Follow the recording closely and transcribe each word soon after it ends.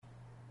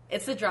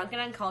It's the Drunken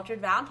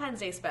Uncultured Valentine's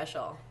Day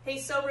special. Hey,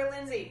 Sober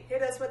Lindsay,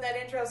 hit us with that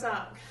intro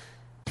song.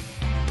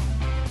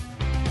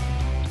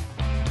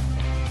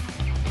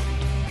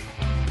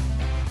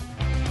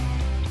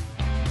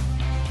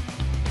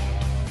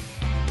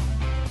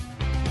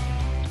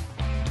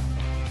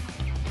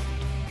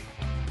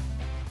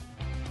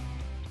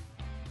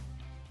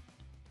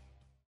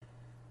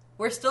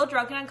 We're still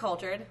Drunken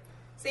Uncultured.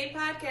 Same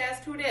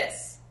podcast, who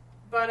dis?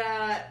 But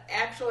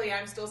actually,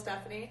 I'm still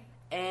Stephanie.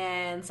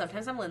 And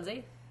sometimes I'm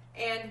Lindsay.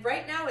 And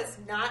right now it's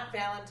not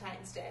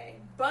Valentine's Day.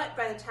 But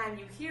by the time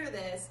you hear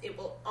this, it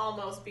will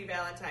almost be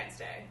Valentine's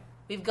Day.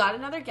 We've got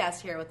another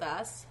guest here with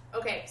us.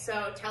 Okay,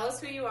 so tell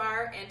us who you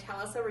are and tell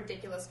us a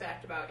ridiculous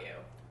fact about you.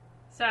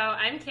 So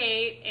I'm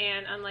Kate,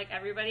 and unlike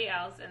everybody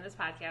else in this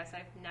podcast,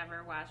 I've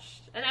never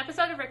watched an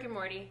episode of Rick and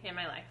Morty in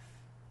my life.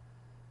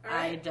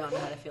 Right. I don't know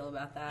how to feel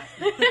about that.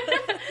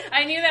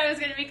 I knew that was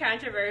going to be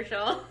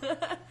controversial.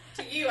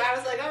 To you, I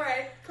was like, all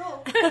right,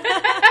 cool.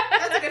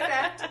 That's a good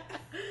fact.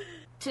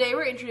 Today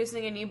we're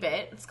introducing a new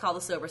bit. It's called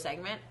the Sober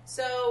segment.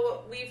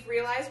 So we've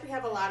realized we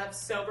have a lot of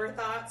sober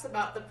thoughts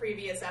about the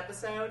previous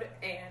episode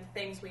and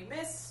things we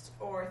missed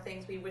or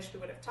things we wish we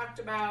would have talked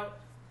about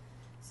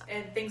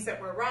and things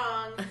that were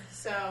wrong.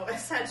 So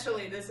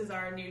essentially this is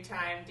our new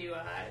time to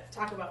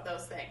talk about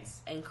those things.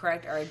 And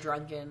correct our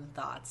drunken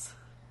thoughts.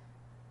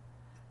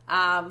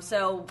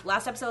 So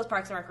last episode was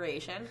Parks and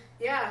Recreation.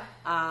 Yeah.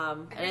 I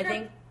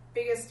think our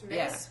biggest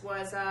miss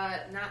was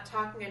not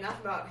talking enough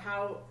about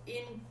how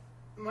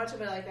much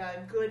of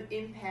a good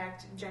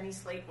impact Jenny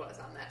Slate was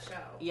on that show.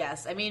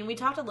 Yes. I mean, we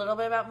talked a little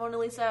bit about Mona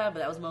Lisa, but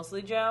that was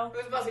mostly Joe.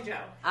 It was mostly Joe.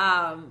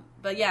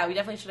 But yeah, we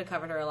definitely should have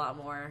covered her a lot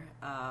more.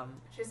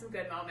 She has some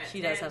good moments.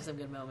 She does have some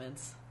good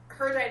moments.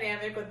 Her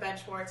dynamic with Ben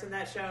Schwartz in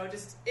that show,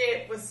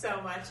 it was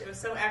so much. It was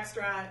so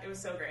extra. It was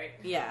so great.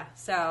 Yeah.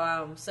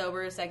 So,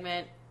 sober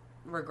segment,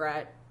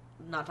 regret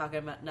not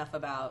talking enough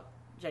about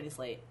Jenny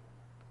Slate.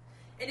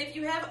 And if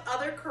you have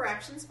other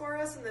corrections for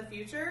us in the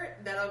future,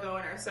 that'll go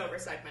in our sober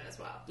segment as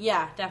well.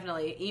 Yeah,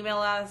 definitely. Email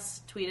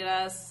us, tweet at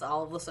us,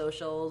 all of the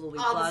socials will be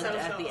plugged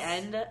at the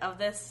end of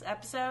this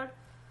episode.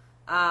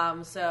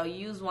 So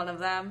use one of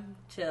them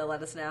to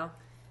let us know.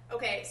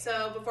 Okay,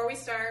 so before we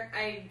start,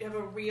 I have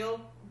a real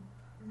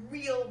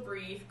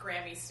brief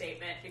Grammy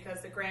statement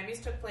because the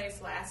Grammys took place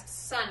last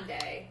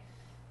Sunday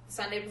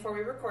before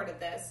we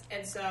recorded this,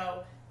 and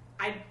so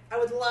I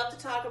would love to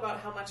talk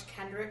about how much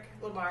Kendrick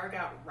Lamar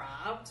got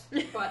robbed,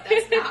 but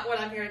that's not what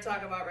I'm here to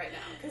talk about right now,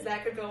 because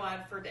that could go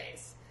on for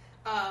days.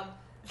 I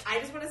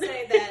just want to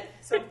say that,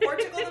 so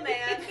Portugal the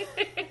Man...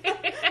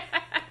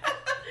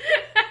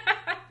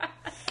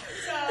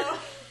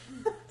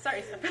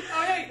 Sorry, Steph.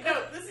 Oh,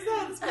 no, this is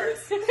how this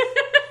works.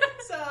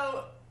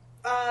 So,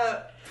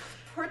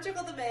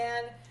 Portugal the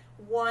Man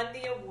won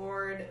the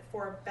award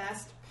for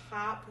Best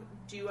Pop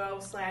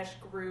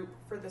Duo/Group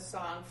for the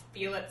song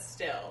Feel It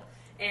Still.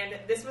 And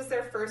this was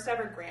their first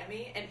ever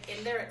Grammy, and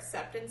in their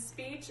acceptance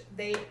speech,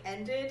 they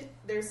ended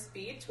their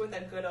speech with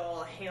a good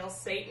old Hail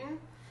Satan.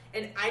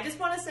 And I just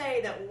want to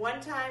say that one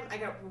time I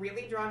got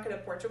really drunk at a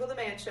Portugal the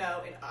Man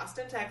show in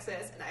Austin,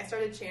 Texas, and I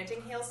started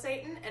chanting Hail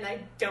Satan, and I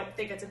don't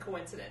think it's a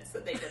coincidence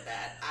that they did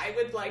that. I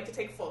would like to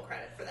take full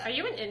credit for that. Are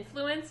you an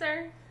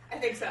influencer? I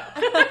think so.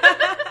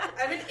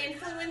 I'm an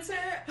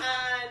influencer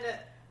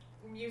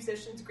on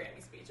musicians'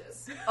 Grammy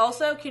speeches.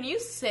 Also, can you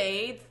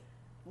say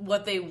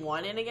what they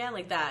won in again?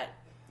 Like that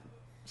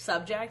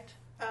subject,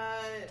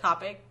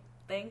 topic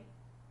thing?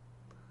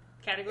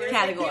 Category.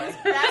 Category.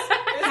 It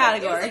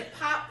was like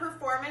pop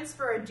performance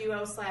for a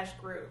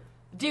duo/group.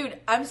 Dude,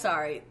 I'm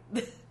sorry.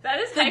 That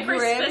is the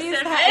hyper-specific.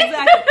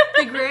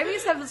 Exactly. The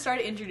Grammys have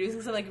started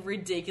introducing some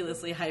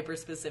ridiculously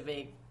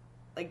hyper-specific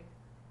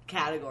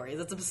categories.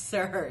 That's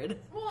absurd.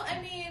 Well,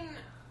 I mean,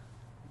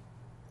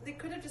 they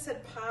could have just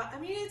said pop. I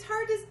mean, it's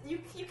hard to you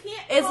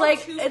can't. It's call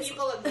like two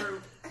people a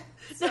group.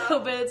 So. No,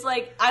 but it's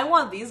I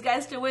want these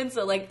guys to win,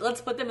 so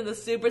let's put them in the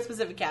super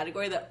specific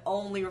category that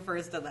only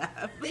refers to them.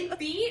 They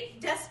beat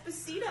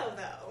Despacito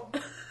though.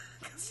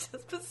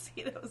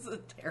 Despacito is a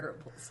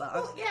terrible song.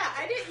 Well, yeah,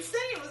 I didn't say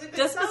it was a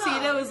good song.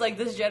 Despacito is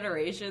this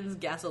generation's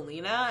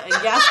Gasolina, and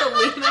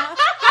Gasolina.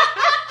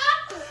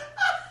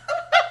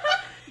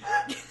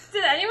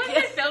 Did anyone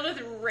get filled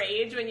with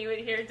rage when you would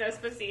hear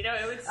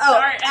Despacito? It would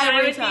start, and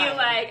I would be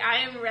like, I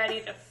am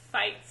ready to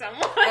fight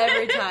someone.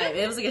 Every time.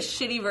 It was a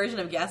shitty version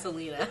of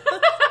Gasolina.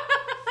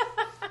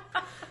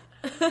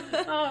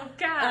 Oh,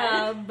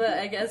 God. But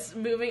I guess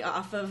moving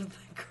off of the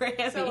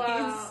Grammys.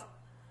 So,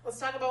 let's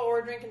talk about what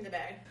we're drinking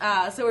today.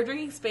 So we're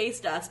drinking Space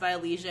Dust by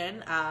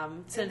Elysian.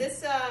 And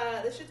this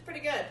shit's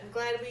pretty good. I'm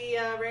glad we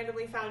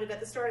randomly found it at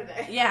the store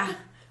today. Yeah.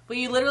 Well,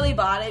 you literally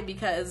bought it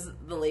because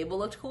the label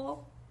looked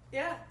cool.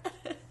 Yeah.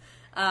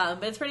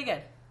 But it's pretty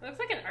good. It looks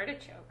like an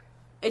artichoke.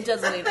 It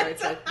does look like an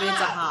artichoke, but it's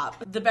a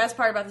hop. The best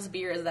part about this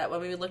beer is that when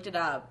we looked it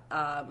up,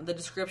 the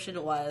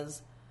description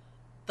was,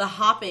 the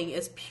hopping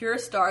is pure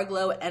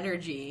Starglow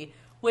energy,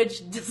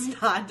 which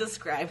does not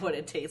describe what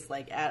it tastes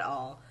like at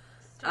all.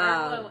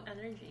 Starglow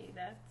energy,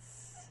 that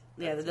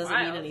doesn't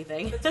wild. mean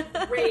anything. That's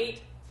a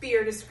great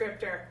beer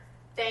descriptor.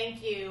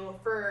 thank you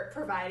for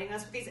providing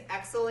us with these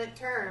excellent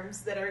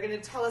terms that are going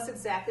to tell us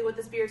exactly what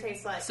this beer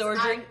tastes like. So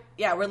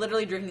we're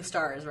literally drinking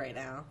stars right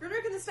now. We're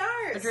drinking the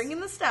stars. We're drinking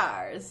the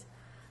stars.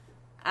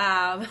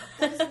 That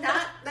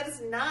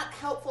is not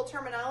helpful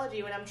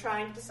terminology when I'm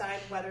trying to decide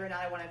whether or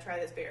not I want to try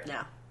this beer.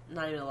 No,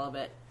 not even a little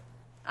bit.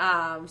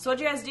 So what'd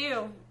you guys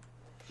do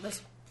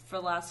for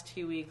the last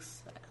 2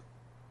 weeks?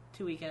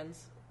 2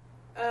 weekends?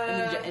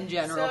 In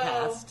general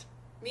past.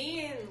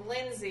 Me and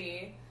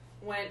Lindsay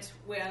went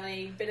on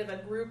a bit of a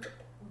group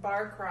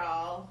bar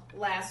crawl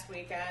last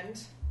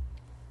weekend.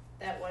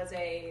 That was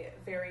a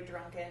very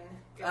drunken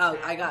good time.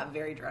 I got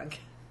very drunk.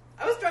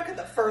 I was drunk at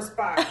the first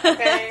bar,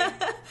 okay?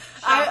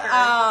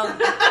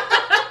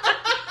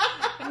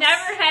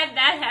 Never had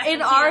that happen.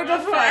 In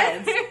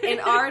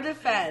our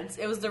defense,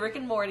 it was the Rick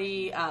and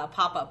Morty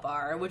pop-up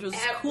bar, which was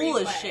cool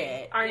as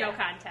shit. No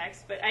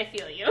context, but I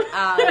feel you.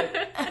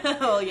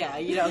 Well, yeah,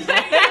 you know.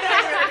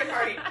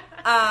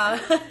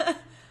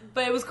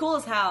 But it was cool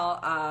as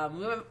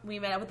hell. We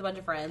met up with a bunch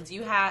of friends.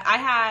 I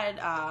had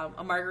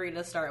a margarita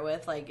to start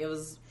with. Like, it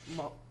was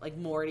like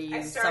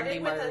Morty's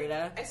something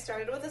margarita. I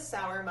started with a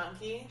sour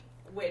monkey,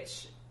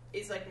 which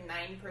is like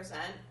 9%.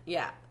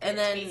 Yeah, and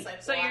then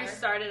like so you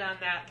started on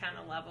that kind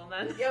of level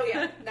then. Oh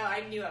yeah, no,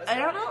 I knew I was. I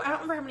don't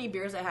remember how many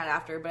beers I had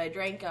after, but I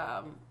drank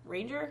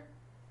Ranger.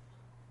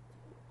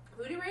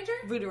 Voodoo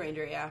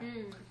Ranger, yeah.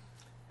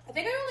 I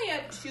think I only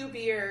had 2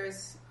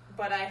 beers,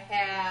 but I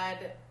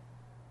had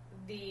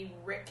the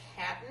Rick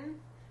Hatton,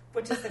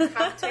 which is the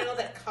cocktail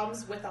that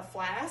comes with a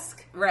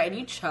flask. Right, and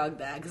you chugged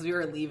that because we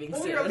were leaving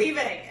soon. We were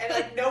leaving, and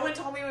like no one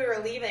told me we were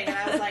leaving, and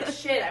I was like,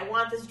 shit, I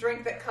want this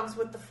drink that comes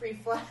with the free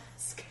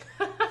flask.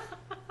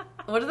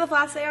 What did the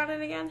flask say on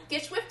it again?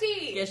 Get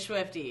Swifty. Get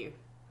Swifty.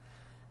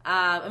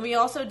 And we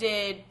also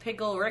did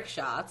pickle Rick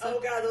shots.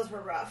 Oh god, those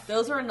were rough.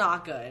 Those were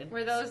not good.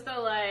 Were those the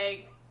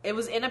like? It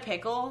was in a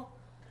pickle.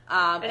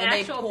 An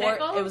actual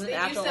pickle? It was an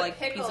actual like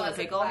piece of a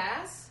pickle.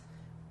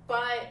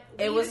 But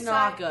it was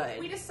not good.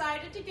 We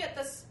decided to get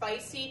the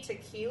spicy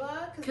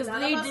tequila because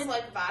none of us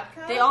like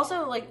vodka. They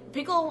also like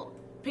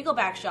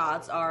pickleback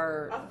shots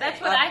are.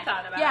 That's what I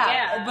thought about.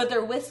 Yeah, but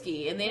they're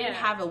whiskey, and they didn't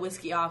have a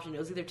whiskey option. It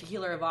was either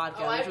tequila or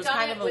vodka, which was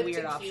kind of a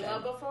weird option.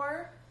 I've done it with tequila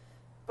before,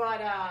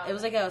 but it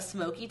was like a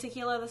smoky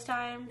tequila this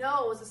time.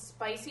 No, it was a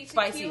spicy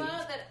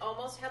tequila that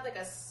almost had like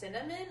a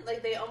cinnamon.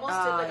 Like they almost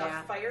did like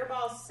a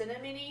fireball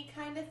cinnamony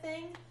kind of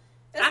thing.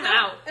 I'm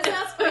out. It's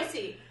not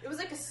spicy. It was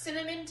like a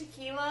cinnamon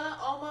tequila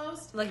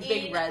almost. Like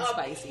big red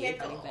spicy, if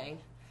anything.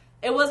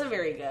 It wasn't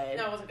very good.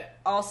 No, it wasn't good.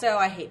 Also,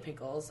 I hate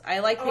pickles. I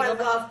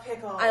love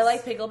pickles. I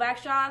like pickleback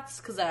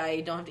shots because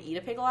I don't have to eat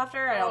a pickle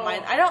after. I don't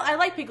mind. I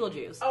like pickle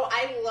juice. Oh,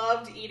 I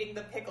loved eating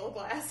the pickle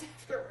glass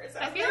afterwards.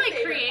 I feel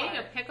like creating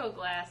a pickle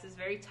glass is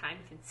very time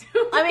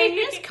consuming. I mean,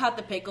 you just cut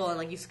the pickle and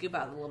like you scoop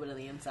out a little bit of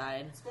the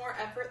inside. It's more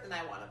effort than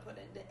I want to put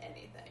into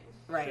anything.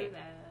 Right.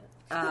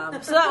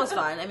 So that was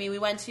fun. I mean, we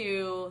went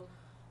to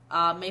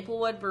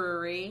Maplewood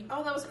Brewery.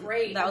 Oh, that was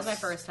great. That was my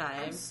first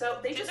time.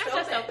 They just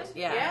opened.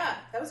 Yeah,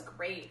 that was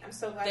great. I'm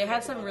so glad they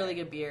had some really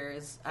good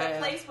beers. That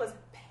place was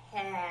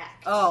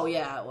packed. Oh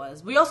yeah, it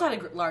was. We also had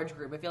a large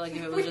group. I feel like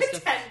if it was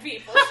just 10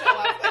 people show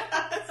up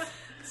with us.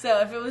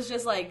 So if it was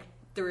just like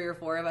 3 or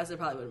 4 of us, it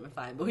probably would have been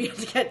fine. But we had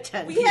to get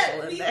 10 people in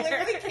there. We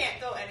literally can't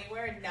go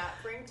anywhere and not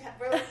bring 10.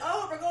 We're like,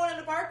 we're going on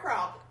a bar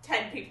crawl.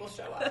 10 people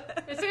show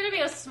up. It's going to be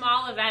a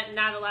small event,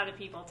 not a lot of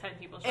people. 10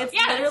 people show up.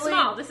 It's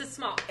small. This is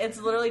small. It's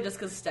literally just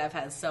because Steph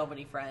has so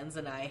many friends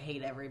and I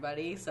hate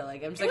everybody. So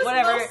like I'm just like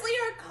whatever. Mostly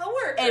our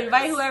coworkers.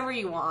 Invite whoever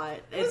you want.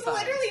 It was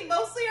literally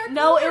mostly our coworkers.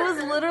 No, it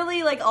was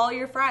literally like all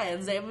your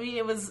friends. I mean,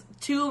 it was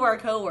 2 of our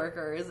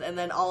coworkers, and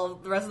then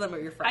the rest of them are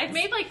your friends. I've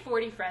made like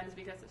 40 friends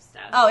because of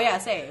Steph. Oh yeah,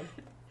 same.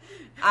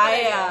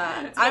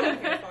 I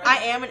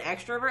am an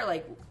extrovert,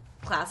 like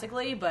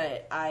classically,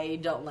 but I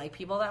don't like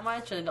people that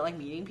much, and I don't like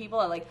meeting people.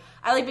 I like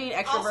being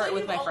an extrovert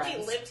with my friends. Also,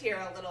 you've only lived here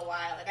a little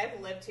while. Like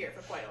I've lived here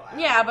for quite a while.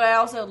 Yeah, but I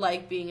also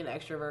like being an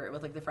extrovert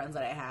with like the friends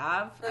that I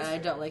have, and I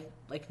don't like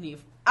new.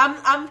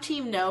 I'm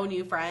team no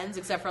new friends,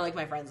 except for like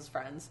my friends'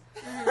 friends.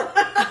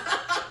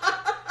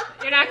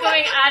 You're not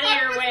going out of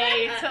your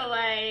way to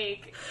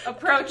like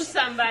approach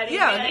somebody.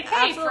 Yeah, and be like,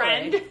 hey,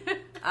 absolutely.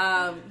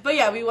 friend. But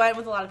yeah, we went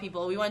with a lot of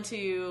people. We went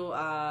to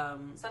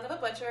Son of a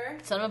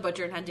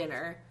Butcher and had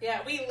dinner.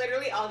 Yeah, we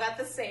literally all got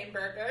the same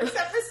burger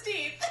except for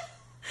Steve.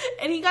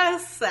 And he got a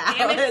salad.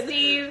 Damn it,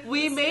 Steve.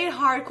 We made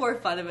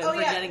hardcore fun of him for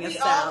getting a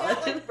salad. We all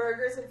got like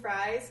burgers and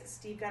fries.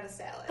 Steve got a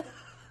salad.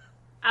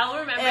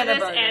 I'll remember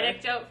this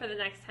anecdote for the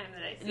next time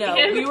that I see him. No,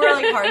 we were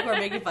like hardcore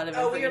making fun of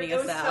him for getting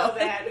a salad. It was so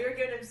bad. We were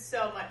giving him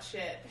so much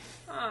shit.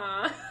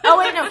 Aww. Oh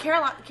wait, no,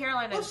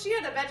 Carolina. Well, she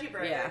had a veggie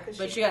burger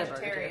because she's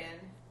vegetarian.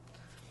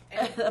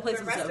 And that place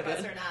the is rest so of good.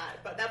 us are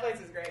not, but that place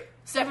is great.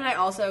 Steph and I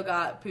also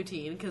got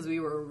poutine because we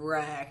were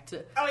wrecked.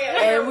 Oh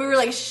yeah, and we were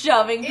like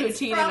shoving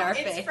poutine in our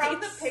face. It's from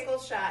the pickle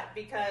shot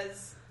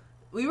because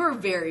we were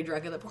very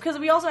drunk at because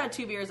we also had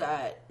 2 beers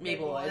at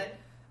Maplewood.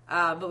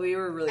 But we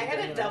were really. I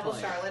had a double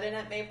Charlotte in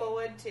at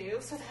Maplewood too,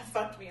 so that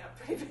fucked me up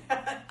pretty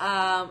bad.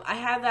 I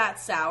had that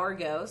sour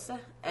ghost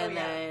and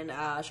then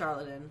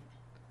Charlatan.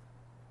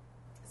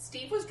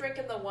 Steve was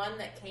drinking the one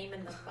that came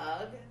in the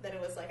mug, that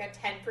it was like a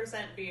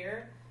 10%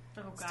 beer.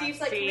 Oh, God, Steve's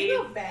like, Steve. Can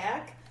we go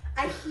back?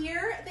 I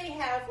hear they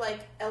have,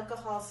 like,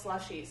 alcohol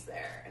slushies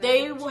there.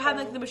 They will have,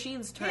 like, the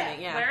machines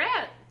turning, yeah. Where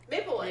at?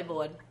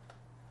 Maplewood.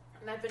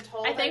 And I've been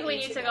told I think we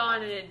need to go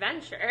on an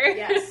adventure.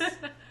 Yes.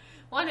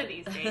 One of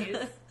these days.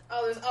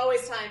 Oh, there's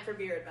always time for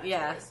beer adventures.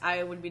 Yeah,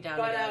 I would be down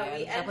to go.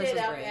 We ended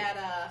up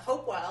at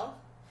Hopewell.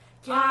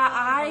 Yeah,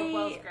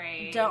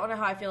 I don't know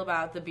how I feel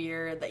about the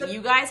beer that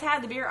you guys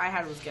had. The beer I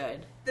had was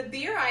good. The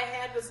beer I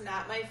had was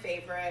not my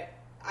favorite.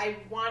 I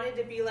wanted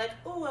to be like,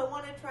 oh, I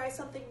want to try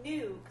something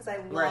new because I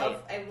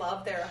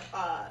love their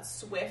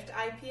Swift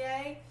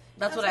IPA.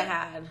 That's what I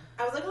had.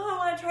 I was like, oh, I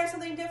want to try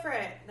something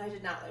different. And I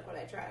did not like what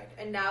I tried.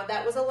 And now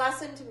that was a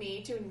lesson to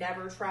me to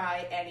never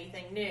try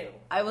anything new.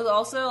 I was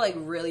also, like,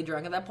 really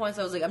drunk at that point,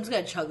 so I was like, I'm just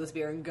going to chug this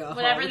beer and go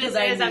Whatever home. This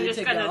is, I'm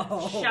just going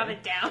to shove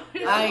it down.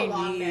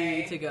 I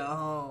need to go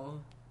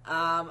home.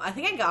 I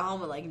think I got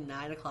home at, like,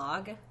 9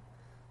 o'clock.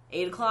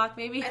 8 o'clock,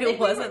 maybe? It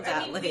wasn't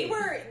that late.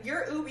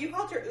 You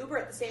called your Uber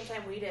at the same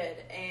time we did,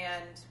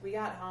 and we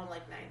got home,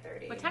 like,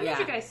 9:30. What time did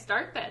you guys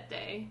start that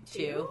day?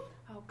 2.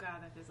 Oh,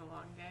 God, that is a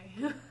long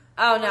day.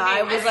 Oh, no,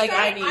 I was like,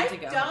 I need to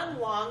go. I've done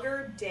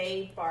longer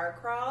day bar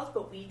crawls,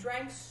 but we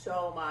drank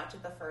so much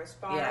at the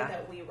first bar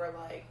that we were,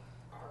 like,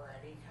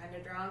 already kind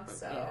of drunk,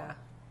 so. Yeah.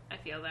 I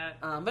feel that.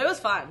 But it was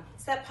fun.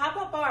 It's that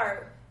pop-up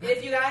bar. And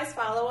if you guys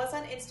follow us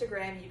on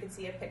Instagram, you can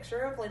see a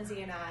picture of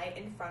Lindsay and I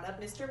in front of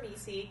Mr.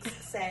 Meeseeks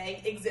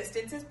saying,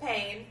 existence is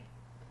pain.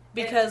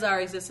 Because our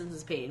existence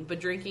is pain, but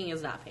drinking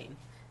is not pain.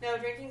 No,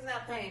 drinking's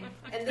not pain.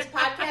 And this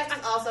podcast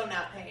is also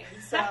not pain,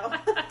 so.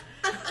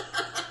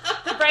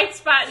 The bright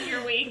spot in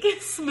your week.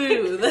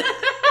 Smooth.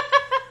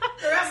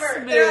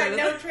 Remember, there are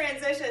no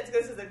transitions.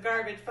 This is a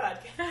garbage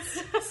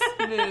podcast.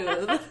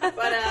 Smooth.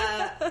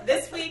 But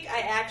this week, I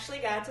actually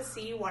got to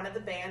see one of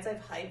the bands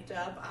I've hyped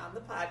up on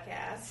the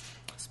podcast.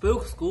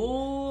 Spook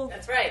School.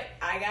 That's right.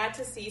 I got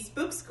to see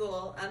Spook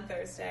School on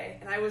Thursday,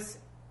 and I was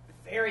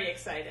very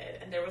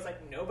excited. And there was,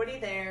 like, nobody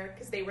there,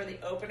 because they were the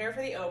opener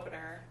for the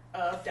opener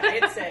of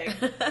Diet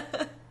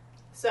Sig.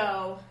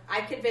 So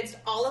I convinced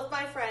all of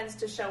my friends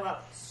to show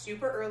up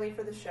super early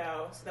for the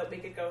show so that we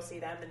could go see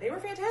them, and they were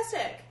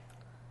fantastic.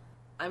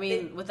 I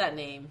mean, with that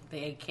name,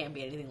 they can't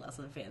be anything less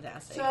than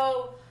fantastic.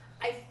 So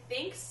I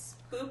think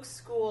Spook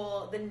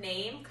School, the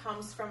name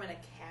comes from an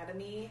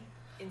academy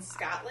in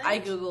Scotland. I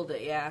Googled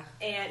it, yeah.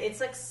 And it's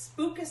like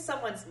Spook is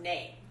someone's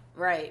name.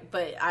 Right,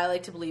 but I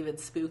like to believe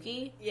it's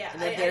spooky. Yeah,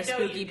 and that they're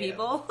spooky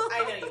people.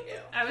 I know you do.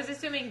 I was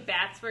assuming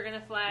bats were going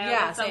to fly out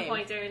at some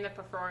point during the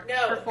performance.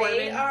 No,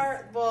 they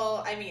are,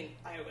 well, I mean,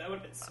 that would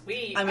have been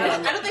sweet. I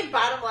don't think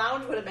Bottom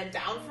Lounge would have been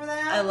down for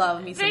that. I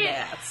love me some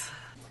bats.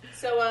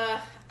 So,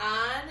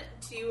 on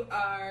to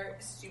our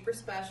super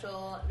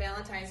special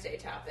Valentine's Day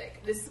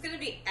topic. This is going to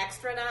be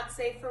extra not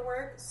safe for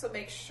work, so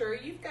make sure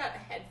you've got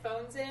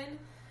headphones in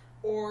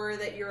or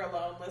that you're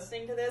alone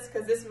listening to this,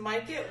 because this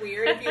might get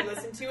weird if you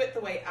listen to it the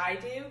way I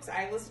do, because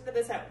I listen to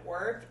this at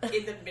work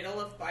in the middle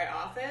of my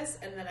office,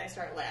 and then I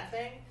start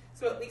laughing.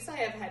 So at least I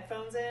have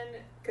headphones in,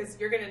 because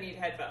you're going to need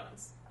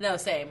headphones. No,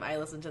 same. I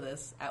listen to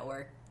this at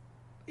work.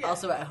 Yeah.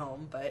 Also at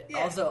home, but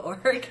also at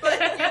work. But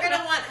you're going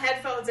to want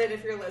headphones in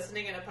if you're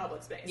listening in a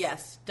public space.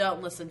 Yes,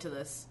 don't listen to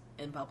this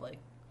in public.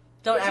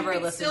 Don't ever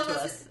listen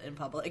to us in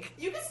public.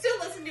 You can still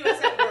listen to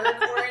us at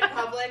work or in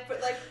public,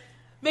 but like...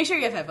 Make sure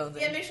you have headphones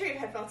in. Yeah, make sure you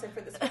have headphones in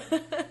for this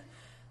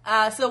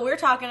one. So we're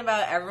talking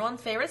about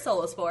everyone's favorite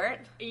solo sport.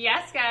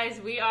 Yes,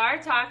 guys, we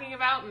are talking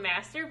about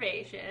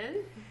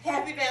masturbation.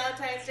 Happy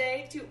Valentine's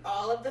Day to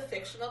all of the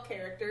fictional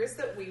characters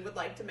that we would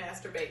like to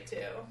masturbate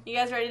to. You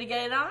guys ready to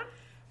get it on?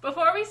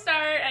 Before we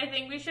start, I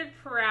think we should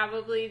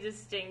probably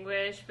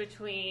distinguish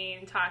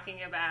between talking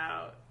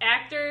about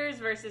actors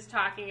versus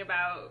talking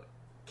about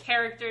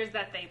characters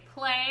that they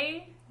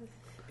play.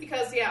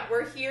 Because,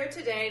 we're here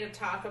today to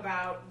talk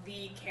about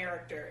the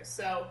characters.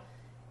 So,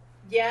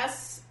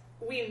 yes,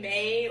 we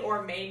may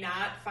or may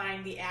not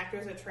find the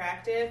actors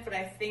attractive, but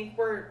I think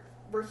we're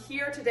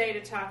here today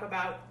to talk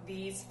about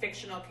these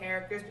fictional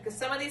characters, because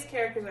some of these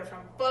characters are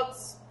from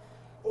books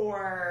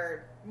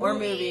or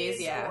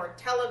movies or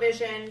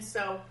television,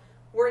 so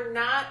we're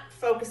not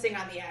focusing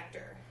on the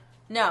actor.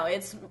 No,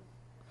 it's,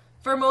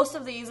 for most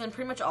of these, and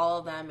pretty much all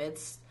of them,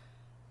 it's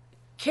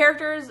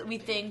characters we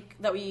think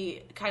that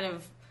we kind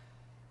of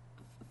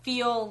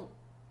feel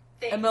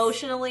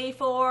emotionally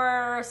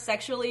for,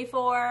 sexually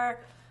for,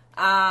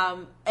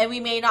 and we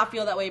may not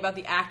feel that way about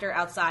the actor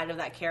outside of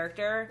that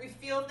character. We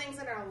feel things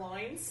in our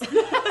loins.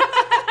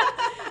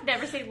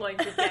 Never say loins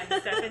again,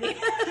 Stephanie.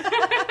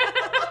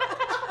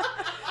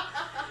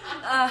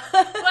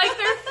 Like,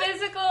 they're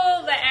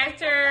physical, the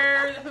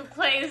actor who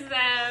plays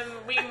them,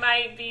 we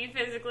might be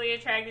physically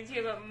attracted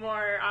to, but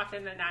more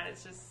often than not,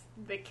 it's just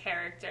the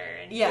character,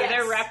 and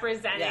they're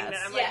representing them.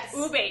 I'm like,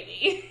 ooh,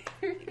 baby.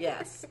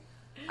 Yes.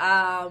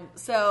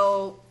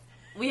 So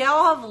we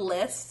all have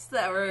lists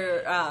that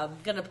we're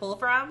gonna pull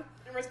from.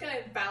 And we're just gonna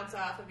bounce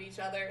off of each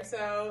other.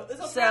 So this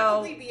will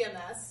probably be a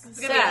mess. It's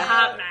gonna be a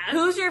hot mess.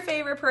 Who's your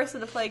favorite person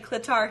to play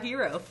Clitar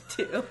Hero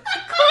to? Clitar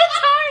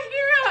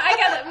Hero!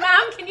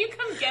 Mom, can you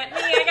come get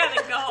me? I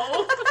gotta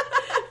go.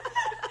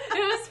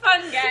 It was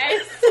fun,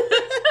 guys.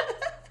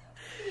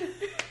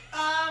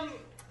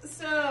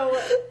 So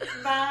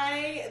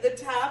the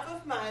top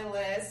of my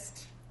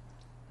list,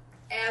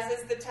 as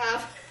is the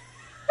top.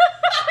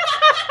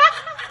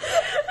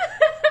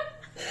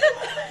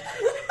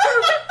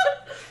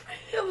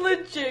 I'm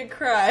legit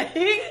crying.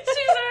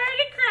 She's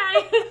already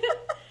crying.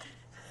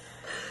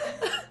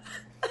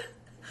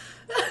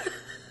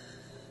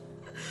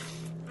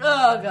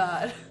 Oh,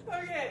 God.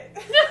 Okay.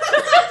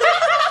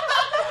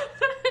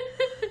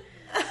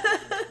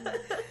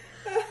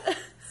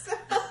 So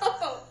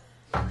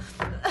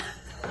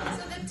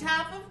the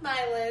top of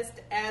my list,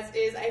 as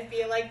is, I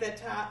feel like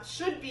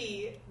should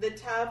be the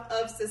top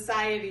of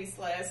society's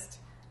list,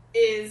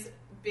 is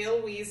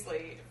Bill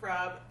Weasley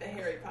from the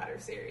Harry Potter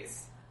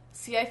series.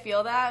 See, I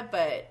feel that,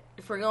 but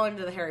if we're going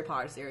to the Harry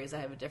Potter series, I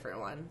have a different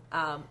one.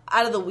 Out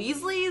of the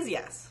Weasleys,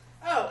 yes.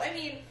 Oh, I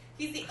mean,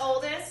 he's the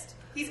oldest.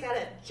 He's got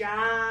a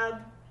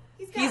job.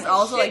 He's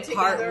also like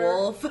part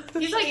wolf.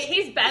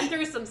 He's been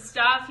through some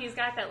stuff. He's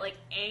got that like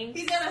angst.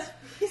 He's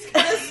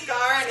got a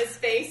scar on his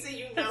face, so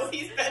you know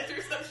he's been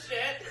through some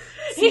shit.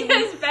 He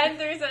has been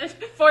through some.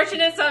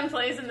 Fortunate Son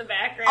plays in the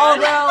background.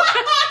 Although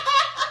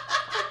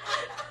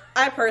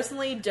I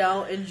personally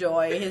don't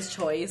enjoy his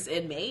choice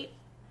in Mate.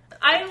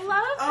 I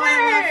love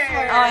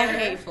her. I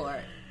hate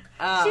Fleur.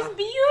 She's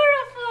beautiful.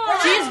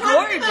 She's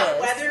gorgeous.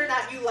 Whether or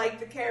not you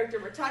like the character,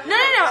 we're talking No.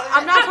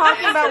 I'm not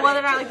talking about whether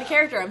or not I like the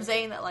character. I'm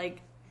saying that,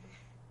 like,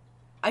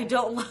 I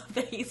don't love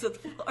that he's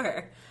with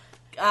Fleur.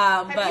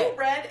 Have you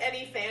read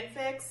any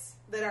fanfics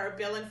that are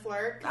Bill and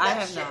Fleur? I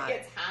have shit not.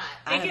 Gets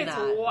hot. It gets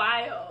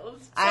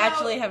wild. I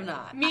actually have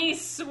not. Me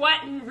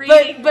sweating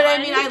reading. But I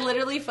mean, I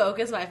literally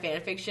focus my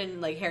fanfiction,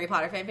 like Harry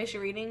Potter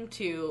fanfiction reading,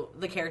 to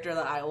the character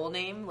that I will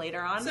name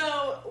later on.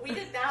 So we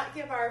did not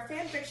give our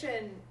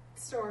fanfiction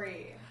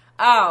story.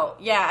 Oh,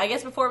 yeah, I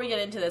guess before we get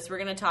into this, we're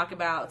going to talk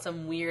about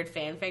some weird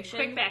fan fiction.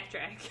 Quick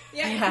backtrack.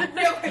 Yeah.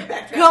 Real quick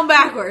backtrack. Going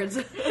backwards.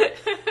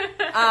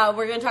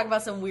 We're going to talk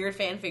about some weird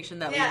fan fiction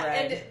that we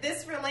read. And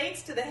this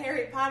relates to the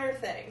Harry Potter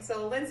thing.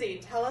 So,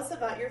 Lindsay, tell us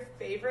about your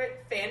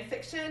favorite fan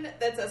fiction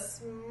that's a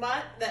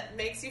smut that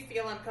makes you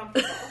feel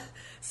uncomfortable.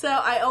 So,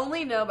 I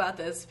only know about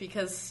this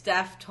because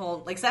Steph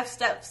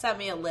sent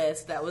me a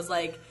list that was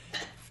like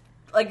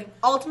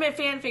ultimate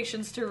fan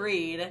fictions to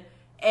read,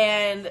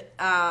 and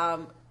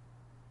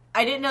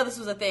I didn't know this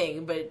was a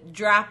thing, but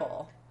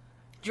Drapple.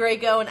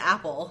 Draco and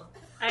Apple.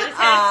 I just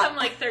had some,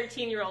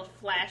 13-year-old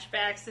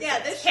flashbacks to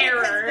this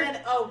terror. Shit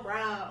has been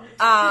around.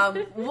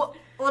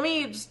 Let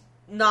me just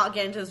not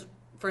get into this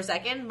for a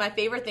second. My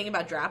favorite thing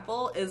about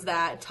Drapple is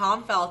that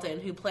Tom Felton,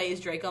 who plays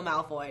Draco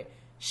Malfoy,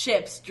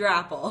 ships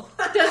Drapple.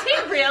 Does he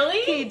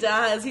really? He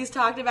does. He's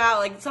talked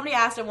about, somebody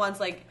asked him once,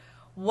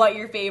 what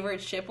your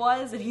favorite ship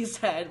was, and he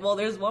said, well,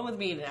 there's one with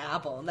me and an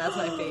apple, and that's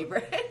my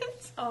favorite.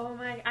 Oh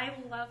my, I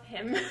love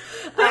him.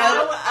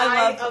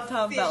 I love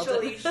Tom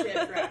Felton. Ship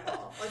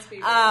Drapple. Let's be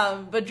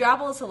real. But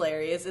Drapple is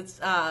hilarious. It's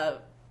a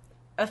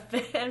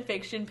fan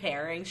fiction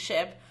pairing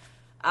ship,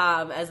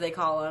 as they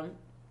call them,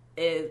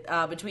 is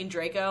between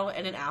Draco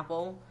and an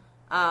apple.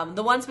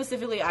 The one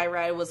specifically I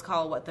read was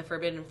called, the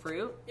Forbidden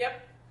Fruit?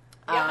 Yep.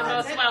 The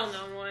most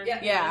well-known one.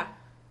 Yep. Yeah.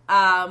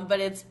 But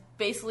it's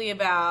basically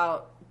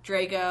about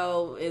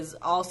Draco is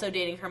also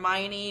dating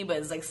Hermione, but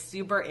is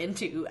super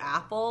into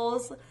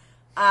apples,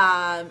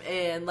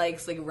 and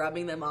likes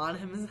rubbing them on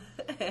him.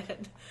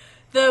 And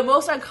the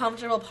most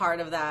uncomfortable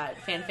part of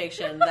that fan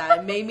fiction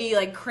that made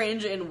me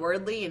cringe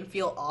inwardly and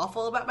feel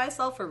awful about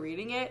myself for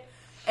reading it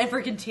and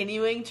for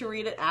continuing to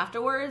read it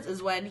afterwards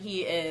is when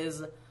he is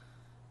say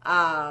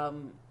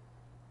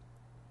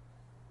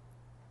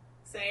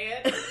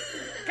it.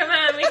 Come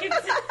on, we can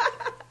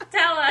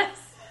tell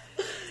us.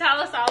 Tell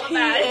us all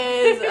about it. He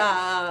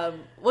is,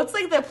 what's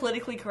the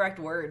politically correct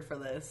word for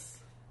this?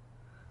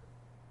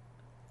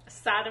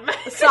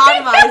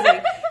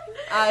 Sodomizing.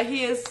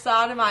 He is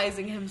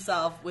sodomizing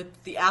himself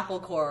with the apple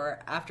core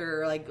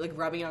after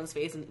rubbing it on his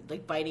face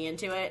and biting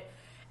into it.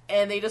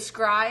 And they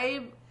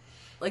describe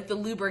the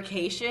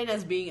lubrication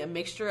as being a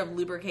mixture of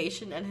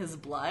lubrication and his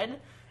blood.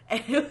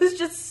 And it was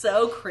just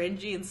so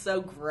cringy and so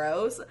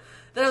gross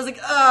that I was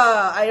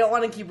I don't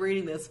want to keep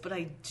reading this, but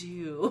I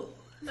do.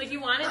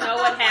 You want to know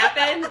what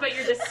happened, but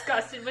you're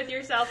disgusted with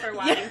yourself for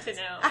wanting to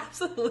know.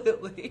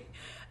 Absolutely.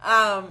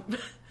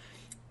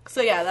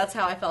 So yeah, that's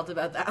how I felt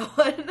about that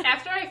one.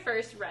 After I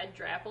first read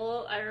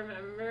Drapple, I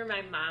remember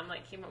my mom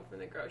came home from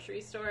the grocery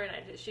store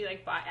and she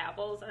bought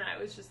apples, and I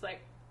was just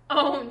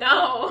oh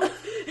no.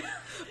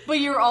 But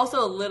you were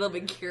also a little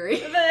bit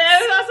curious. But then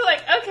I was also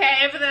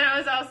okay, but then I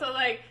was also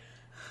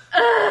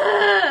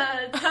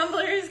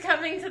Tumblr is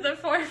coming to the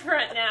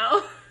forefront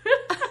now.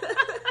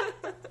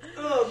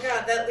 Oh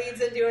god, that leads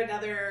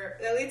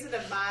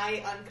into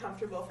my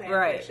uncomfortable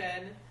fan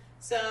fiction.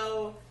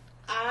 So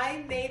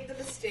I made the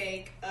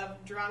mistake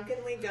of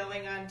drunkenly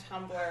going on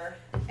Tumblr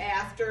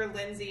after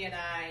Lindsay and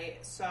I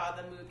saw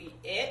the movie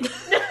It.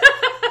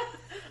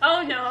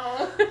 Oh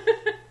no.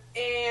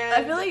 And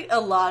I feel like a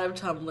lot of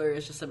Tumblr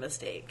is just a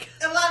mistake.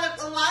 A lot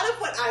of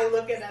what I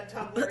look at on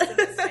Tumblr is a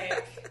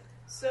mistake.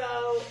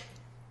 So,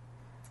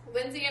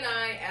 Lindsay and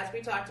I, as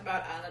we talked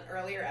about on an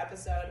earlier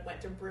episode,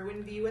 went to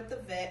Bruin View at the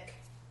Vic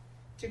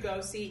to go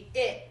see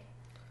It.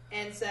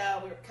 And so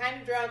we were kind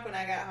of drunk when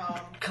I got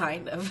home.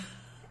 Kind of.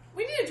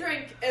 We didn't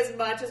drink as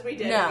much as we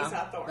did when we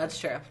saw Thor. That's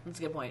true. That's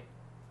a good point.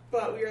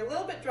 But we were a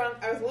little bit drunk.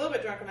 I was a little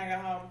bit drunk when I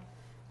got home.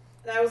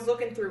 And I was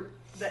looking through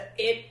the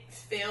It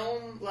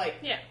film, like,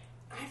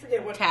 I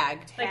forget what tag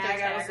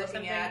I was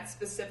looking at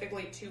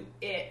specifically to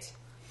It.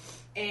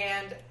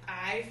 And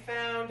I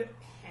found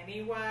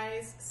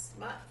Pennywise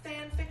smut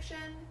fan fiction,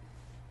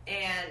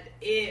 and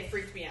it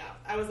freaked me out.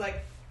 I was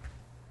like,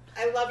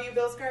 I love you,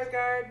 Bill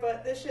Skarsgård,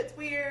 but this shit's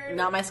weird.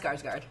 Not my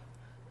Skarsgård.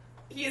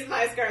 He's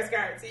my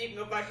Skarsgård, so you can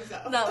go fuck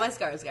yourself. Not my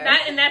Skarsgård.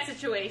 Not in that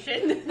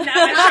situation. Not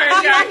my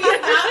Skarsgård.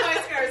 He's not my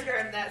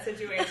Skarsgård in that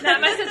situation.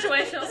 Not my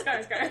situational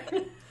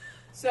Skarsgård.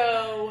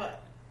 So,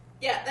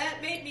 yeah,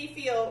 that made me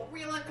feel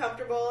real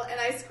uncomfortable, and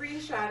I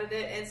screenshotted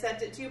it and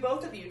sent it to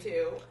both of you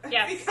two.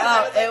 Yes.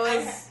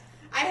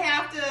 I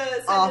have to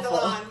send awful.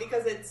 it along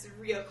because it's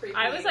real creepy.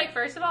 I was like,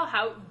 first of all,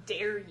 how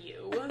dare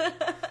you?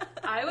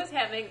 I was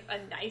having a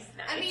nice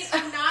night. I mean,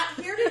 I'm not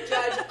here to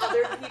judge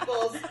other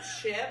people's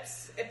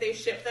ships if they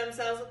ship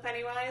themselves with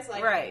Pennywise.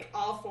 Like, right.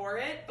 all for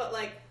it, but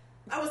like,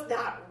 I was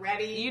not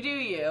ready. You do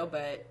you,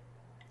 but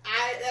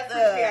that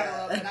freaked me out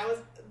a little bit. I was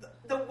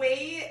the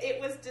way it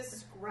was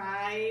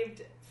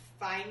described.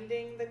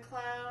 Finding the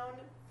clown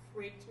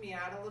freaked me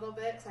out a little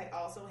bit because I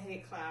also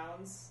hate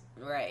clowns.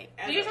 Right.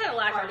 You just had a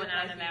lot going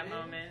on in that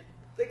moment.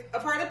 Like, a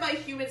part of my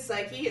human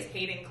psyche is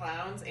hating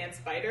clowns and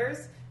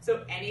spiders.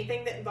 So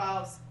anything that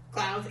involves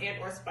clowns and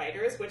or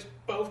spiders,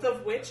 both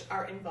of which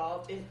are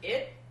involved in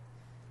It,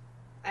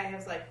 I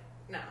was like,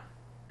 no.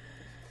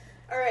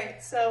 All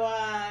right, so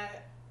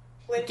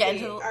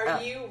Lindsay,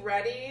 are you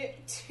ready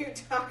to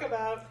talk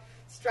about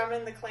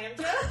strumming the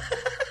clamshell?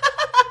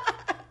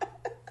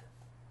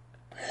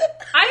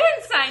 I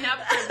didn't sign up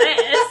for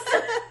this.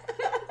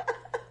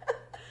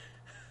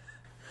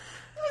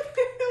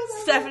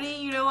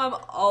 Stephanie, you know I'm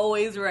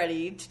always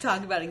ready to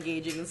talk about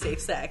engaging in safe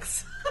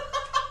sex.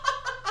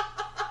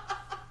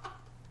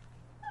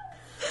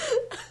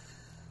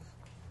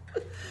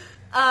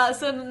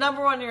 So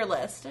number one on your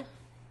list.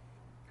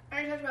 I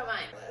already talked about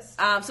my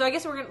list. So I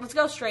guess let's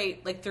go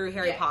straight through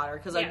Harry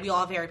Potter because we all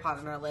have Harry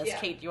Potter on our list. Yeah.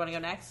 Kate, do you want to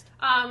go next?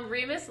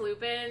 Remus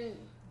Lupin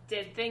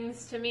did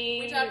things to me.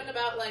 Are we talking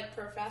about like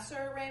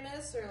Professor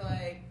Remus or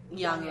like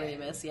young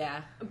Remus?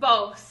 Yeah,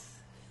 both.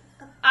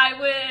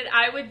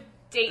 I would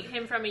date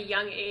him from a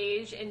young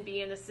age and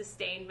be in a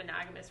sustained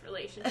monogamous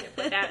relationship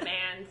with that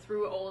man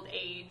through old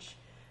age.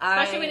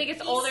 Especially when he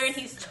gets older and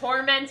he's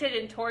tormented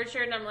and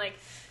tortured, and I'm like,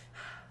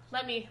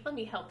 let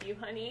me help you,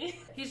 honey.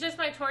 He's just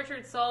my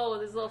tortured soul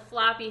with his little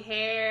floppy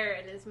hair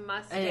and his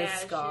mustache and his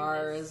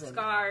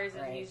scars,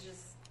 and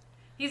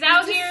he's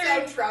out here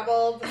so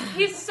troubled.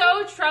 He's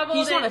so troubled.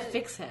 You just want to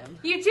fix him.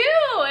 You do,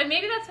 and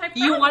maybe that's my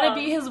problem. You want to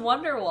be his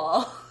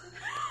Wonderwall.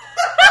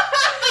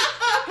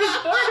 His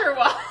border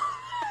wall.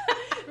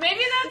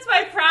 Maybe that's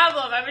my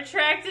problem. I'm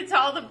attracted to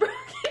all the broken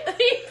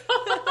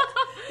people.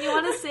 You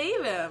want to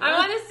save him. I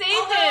want to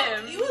save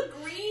him. You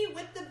agree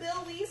with the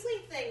Bill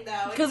Weasley thing,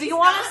 though. Because you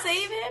want to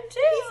save him, too.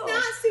 He's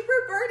not super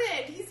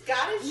burdened. He's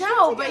got his shit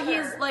together. But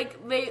he's,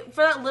 like,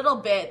 for that little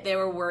bit, they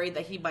were worried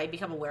that he might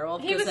become a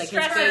werewolf. He was like,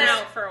 stressing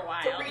out for a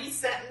while. 3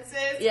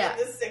 sentences in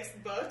the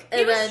 6th book.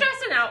 He was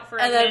stressing out for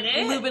a minute.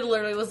 And then Lupin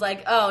literally was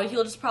like, oh,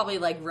 he'll just probably,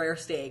 like, rare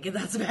steak, and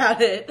that's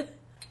about it.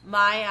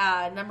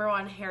 My number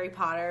one Harry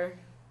Potter,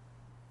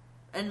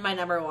 and my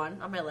number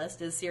one on my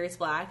list is Sirius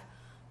Black.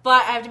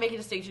 But I have to make a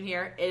distinction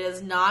here. It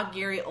is not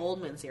Gary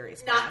Oldman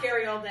Sirius Black. Not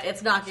Gary Oldman.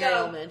 It's not Gary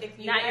Oldman. If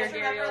you guys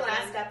remember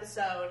last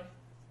episode,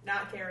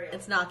 not Gary Oldman.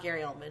 It's not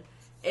Gary Oldman.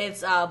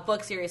 It's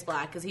book Sirius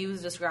Black, because he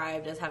was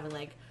described as having,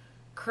 like,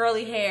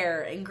 curly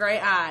hair and gray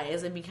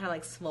eyes and be kind of,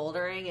 like,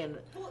 smoldering. And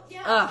well,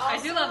 yeah, also,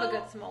 I do love a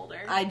good smolder.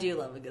 I do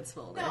love a good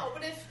smolder. No,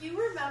 but if you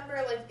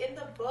remember, like, in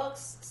the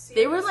books, Sirius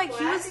they were like,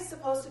 Black is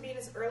supposed to be in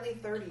his early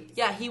 30s.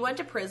 Yeah, he went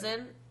to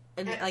prison,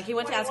 and like he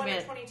went to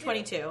Azkaban at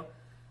 22.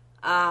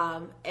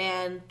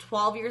 And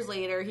 12 years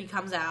later, he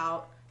comes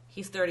out.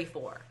 He's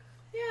 34.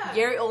 Yeah.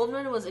 Gary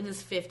Oldman was in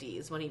his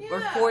 50s when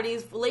or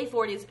 40s, late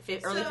 40s,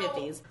 early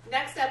 50s.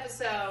 Next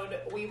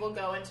episode, we will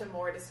go into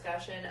more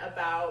discussion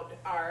about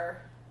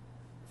our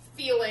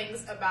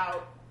feelings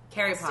about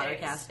Harry Potter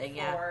casting,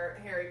 for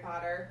Harry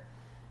Potter.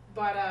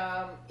 But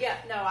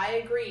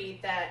I agree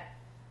that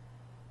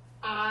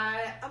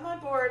I'm on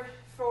board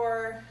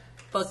for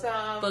book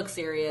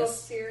series. Book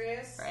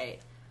series. Right.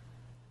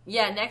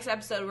 Yeah, next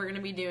episode we're going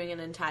to be doing an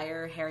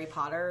entire Harry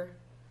Potter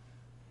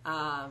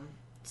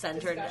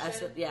centered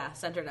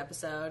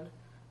episode.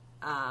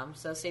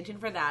 So stay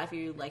tuned for that if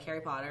you like Harry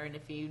Potter, and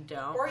if you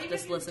don't, or even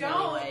just if you listen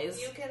don't, anyways.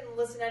 You can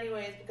listen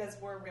anyways because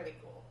we're really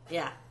cool.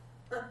 Yeah.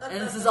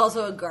 And this is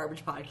also a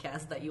garbage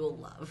podcast that you will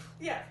love.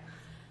 Yeah.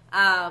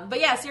 But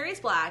yeah, Sirius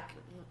Black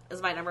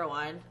is my number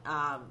one.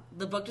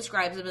 The book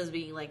describes him as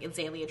being like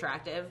insanely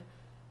attractive.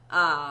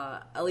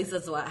 At least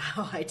that's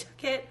how I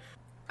took it.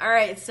 All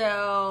right,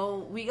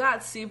 so we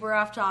got super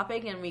off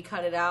topic and we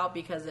cut it out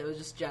because it was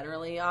just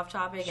generally off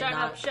topic. Shut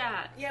up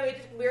shot. Yeah,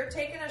 we're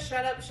taking a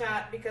shut up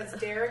shot because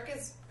Derek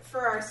is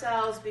for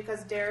ourselves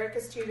because Derek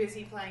is too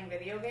busy playing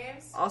video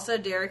games. Also,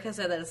 Derek has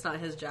said that it's not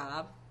his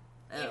job.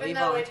 Even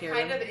though it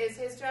kind of is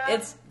his job.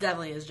 It's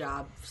definitely his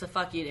job. So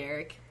fuck you,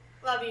 Derek.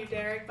 Love you,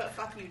 Derek, but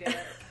fuck you, Derek.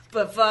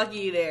 But fuck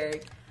you,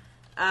 Derek.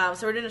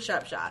 So we're doing a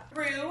shut up shot.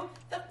 Brew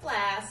the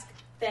flask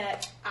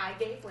that I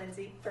gave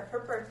Lindsay for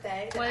her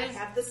birthday. And I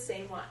have the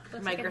same one.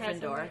 My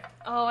Gryffindor.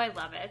 Oh, I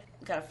love it.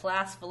 Got a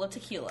flask full of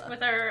tequila.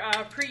 With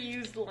our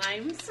pre-used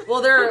limes.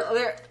 Well,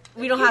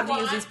 we don't have to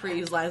use these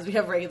pre-used limes. We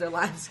have regular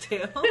limes,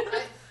 too.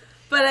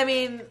 But, I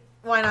mean,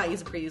 why not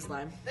use a pre-used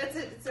lime?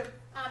 It's an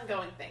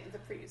ongoing thing, the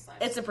pre-used lime.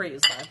 It's a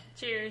pre-used lime.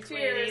 Cheers,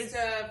 ladies.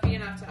 To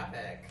being off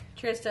topic.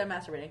 Cheers to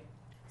masturbating.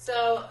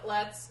 So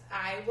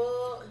I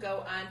will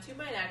go on to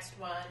my next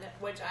one,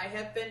 which I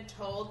have been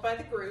told by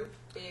the group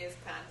is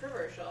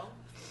controversial.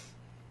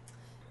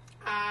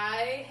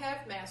 I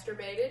have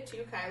masturbated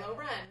to Kylo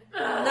Ren.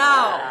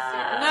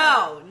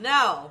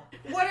 No.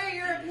 What are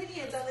your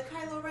opinions on the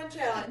Kylo Ren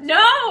challenge?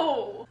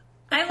 No!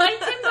 I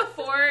liked him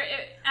before.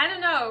 I don't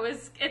know.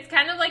 It's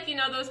kind of like,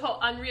 those whole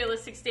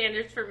unrealistic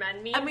standards for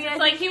men memes. I mean, it's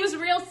like he was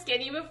real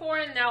skinny before,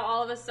 and now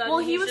all of a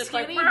sudden he was just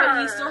skinny, like,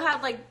 but he still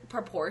had, like,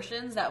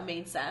 proportions that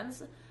made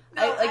sense.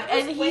 No,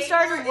 and he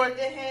started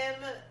working into him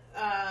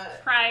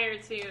prior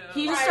to.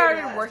 He just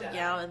started working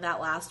out in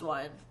that last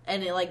one,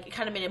 and it like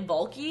kind of made him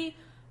bulky,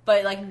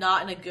 but like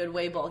not in a good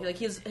way bulky. Like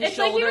his it's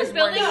shoulders.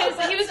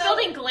 Like he was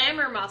building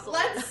glamour muscles.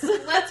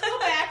 Let's go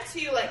back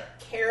to like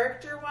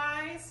character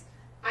wise.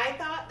 I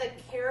thought the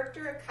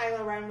character of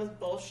Kylo Ren was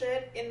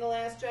bullshit in The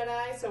Last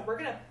Jedi, so we're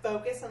gonna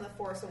focus on The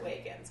Force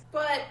Awakens.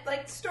 But,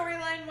 like,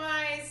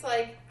 storyline-wise,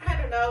 like,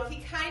 I don't know,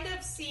 he kind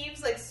of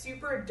seems, like,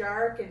 super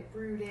dark and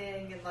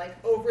brooding and,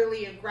 like,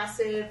 overly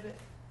aggressive.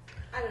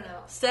 I don't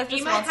know. Steph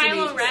just wants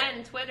Kylo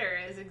Ren Twitter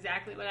is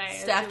exactly what I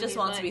Steph just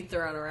wants to be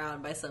thrown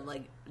around by some,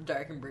 like,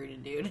 dark and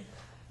brooding dude. She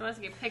wants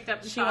to get picked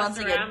up and tossed around. She wants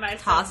to get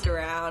tossed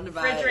around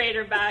by...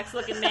 refrigerator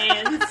box-looking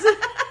mans.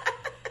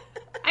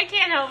 I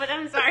can't help it.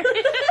 I'm sorry.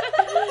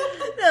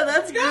 No,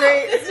 that's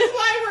great. This is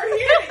why we're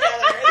here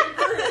together.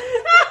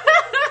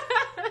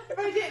 If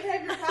I didn't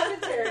have your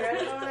commentary, I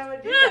don't know what I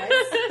would do,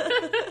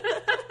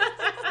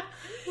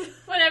 guys.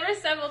 Whenever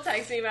Steph will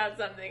text me about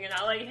something and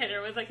I'll like hit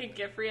her with like a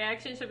GIF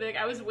reaction, she'll be like,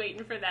 I was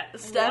waiting for that.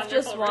 Steph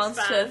just wants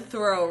to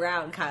throw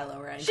around Kylo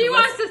Ren. She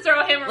wants to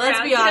throw him around.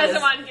 Let's be honest. He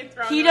doesn't want to get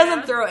thrown He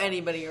doesn't throw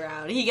anybody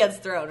around. He gets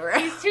thrown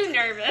around. He's too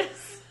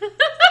nervous.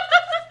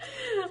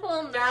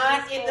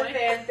 Not in the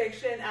fan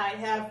fiction I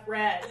have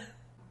read.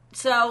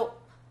 So,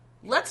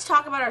 let's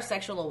talk about our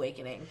sexual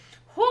awakening.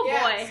 Oh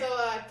boy. So,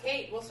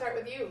 Kate, we'll start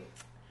with you.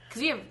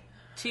 Because you have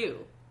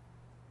two.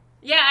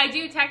 Yeah, I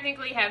do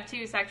technically have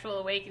two sexual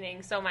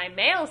awakenings. So my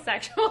male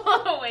sexual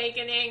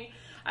awakening,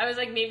 I was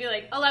like maybe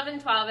like 11,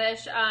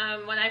 12-ish.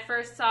 When I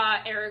first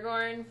saw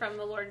Aragorn from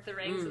The Lord of the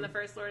Rings in the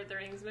first Lord of the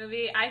Rings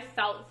movie, I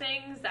felt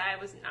things that I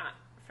was not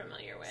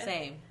familiar with.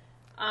 Same.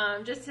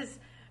 Just his...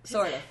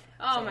 Sort of.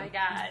 Oh Same. My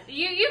god,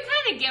 you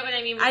kind of get what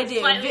I mean. With I a do.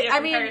 Slightly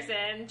different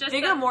person. Just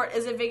Viggo Mortensen.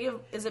 Is it Viggo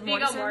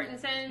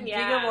Mortensen?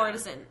 Yeah. Viggo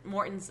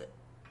Mortensen.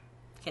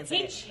 Can't say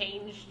he it.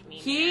 changed me.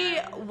 He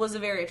was a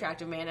very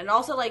attractive man, and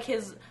also like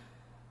his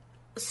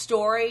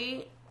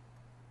story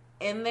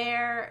in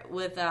there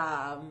with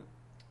Arwen.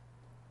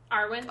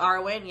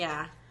 Arwen,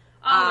 yeah.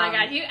 Oh my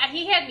god,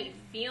 he had me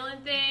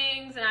feeling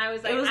things, and I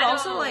was like, it was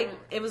also like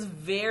it was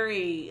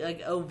very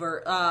like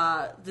overt,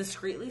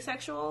 discreetly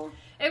sexual.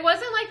 It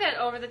wasn't like that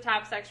over the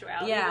top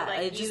sexuality. Yeah,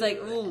 like it's just like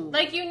ooh,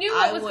 like you knew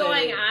what was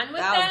going on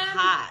with that them, was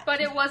hot. But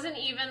it wasn't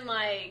even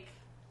like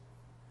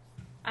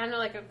I don't know,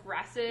 like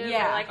aggressive.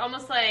 Yeah, or like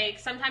almost like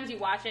sometimes you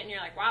watch it and you're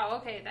like,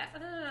 wow, okay,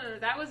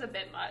 that was a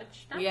bit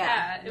much. Not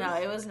yeah,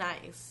 that. It was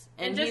nice,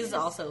 and he's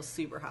also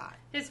super hot.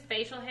 His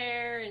facial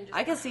hair and just,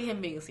 I could see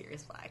him being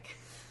Sirius Black.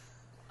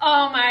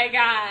 Oh my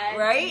god!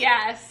 Right?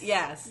 Yes.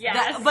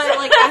 But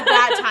like at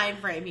that time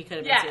frame, he could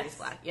have been Sirius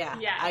Black. Yeah.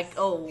 Yes. The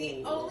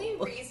only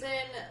reason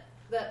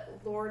that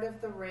Lord of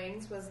the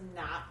Rings was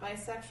not my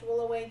sexual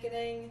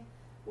awakening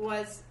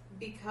was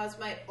because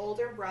my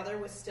older brother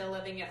was still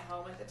living at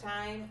home at the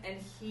time, and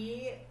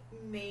he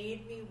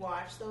made me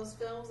watch those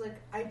films. Like,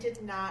 I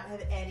did not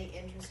have any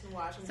interest in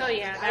watching them.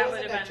 Yeah, like, I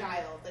was like a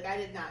child. Like, I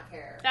did not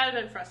care. That would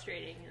have been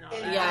frustrating and all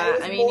that.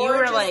 Yeah, I mean, you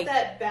were like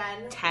that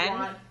Ben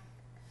 10?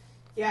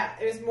 Yeah,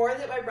 it was more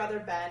that my brother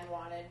Ben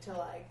wanted to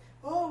like,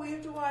 oh, we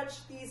have to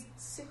watch these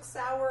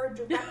 6-hour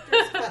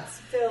director's cuts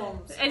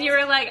films. And you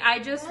were like, I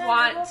just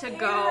want to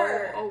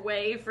go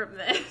away from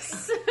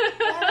this.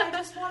 I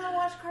just want to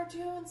watch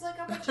cartoons like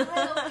I'm a child.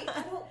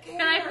 I don't care.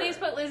 Can I please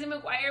put Lizzie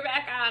McGuire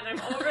back on? I'm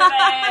over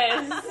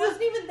this. It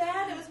wasn't even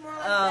that. It was more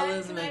like,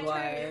 Lizzie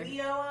McGuire.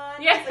 Leo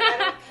on? Yeah. Like, I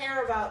don't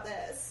care about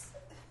this.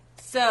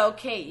 So,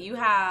 Kate, you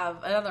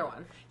have another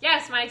one.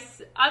 Yes, my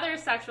other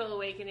sexual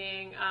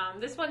awakening.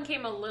 This one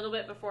came a little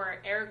bit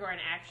before Aragorn,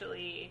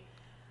 actually.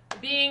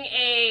 being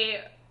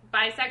a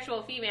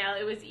bisexual female,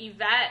 it was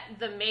Yvette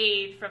the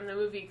maid from the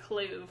movie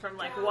Clue from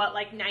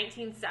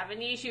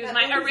 1970. She was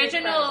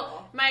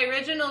my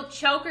original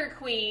choker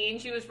queen.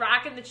 She was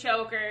rocking the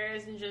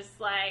chokers and just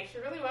she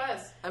really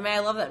was. I mean, I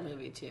love that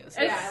movie too.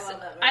 So. Yeah, I love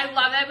that movie. I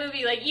love that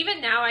movie. Like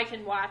even now I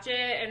can watch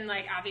it and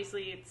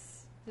obviously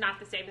it's not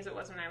the same as it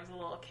was when I was a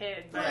little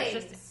kid, but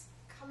it's just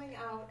coming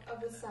out of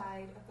the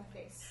side of my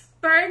face.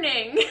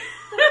 Burning.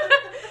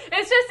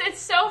 It's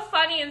so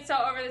funny and so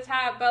over the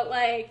top, but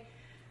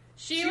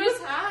she was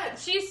hot.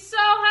 She's so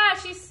hot.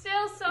 She's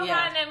still so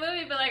hot in that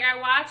movie, but I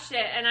watched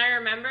it and I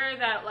remember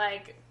that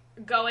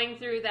going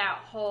through that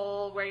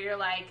whole where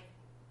you're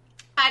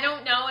I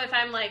don't know if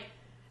I'm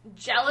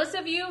jealous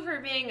of you for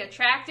being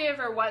attractive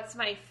or what's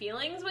my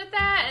feelings with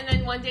that, and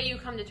then one day you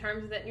come to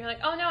terms with it and you're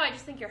oh no, I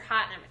just think you're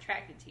hot and I'm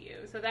attracted to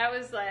you. So that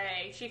was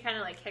she kind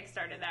of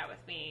kickstarted that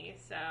with me.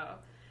 So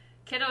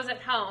kiddos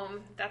at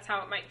home, that's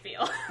how it might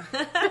feel.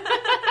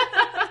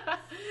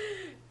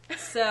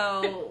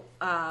 So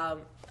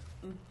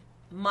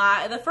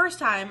the first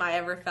time I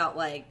ever felt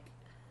like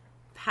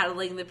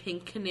paddling the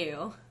pink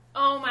canoe.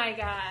 Oh my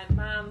God,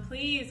 Mom,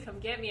 please come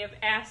get me. I've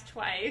asked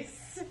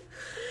twice.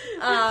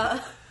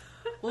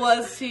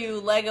 Was to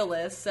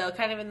Legolas, so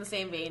kind of in the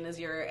same vein as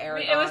your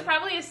Aragorn. It was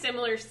probably a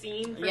similar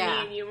scene for me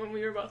and you when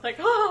we were both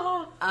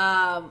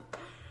oh.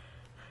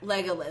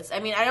 Legolas.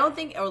 I mean, I don't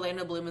think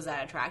Orlando Bloom is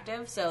that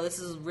attractive, so this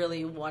is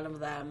really one of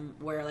them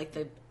where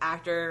the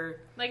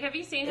actor have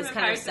you seen him in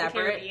Pirates of the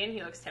Caribbean?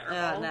 He looks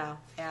terrible. No.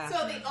 Yeah.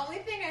 So the only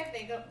thing I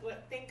think of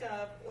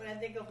when I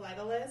think of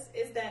Legolas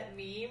is that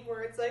meme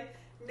where it's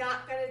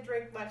not gonna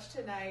drink much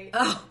tonight.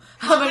 Oh,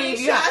 how many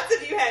shots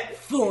have you had?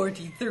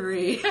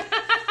 43.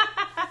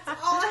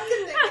 That's all I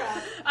can think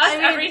of.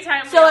 Every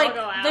time we all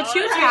go out. The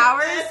Two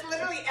Towers. That's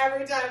literally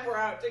every time we're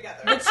out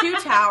together. The Two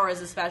Towers,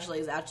 especially,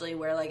 is actually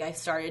where I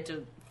started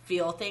to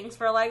feel things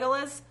for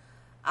Legolas,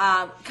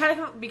 kind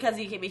of because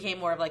he became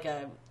more of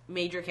a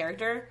major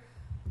character.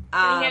 He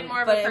had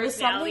more of a personality. But it was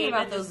something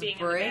about those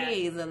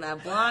braids and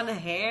that blonde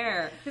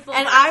hair.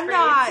 And I'm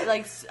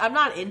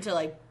not into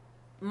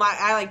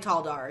I like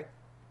tall dark.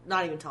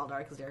 Not even tall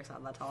dark because Derek's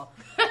not that tall.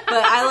 But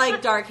I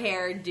like dark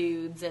haired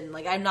dudes and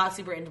I'm not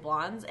super into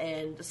blondes,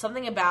 and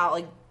something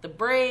about the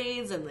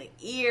braids and the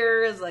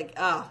ears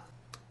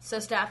So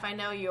Steph, I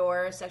know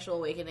your sexual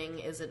awakening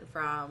isn't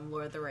from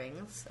Lord of the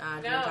Rings. Do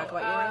you want to talk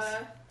about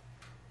yours?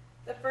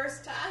 The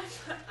first time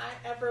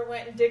I ever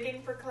went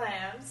digging for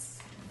clams.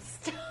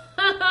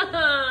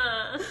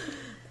 I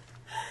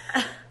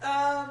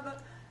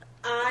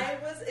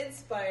was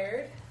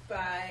inspired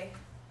by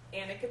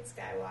Anakin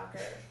Skywalker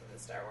from the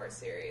Star Wars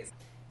series.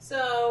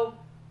 So,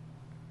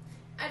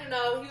 I don't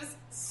know, he was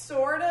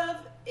sort of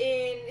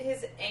in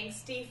his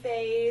angsty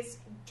phase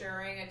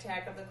during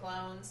Attack of the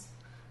Clones.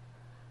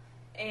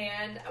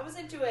 And I was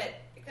into it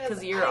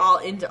because you're all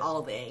into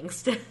all the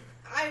angst.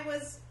 I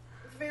was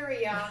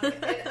very young,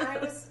 and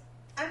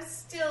I'm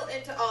still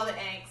into all the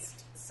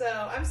angst. So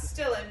I'm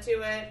still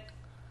into it.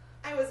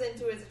 I was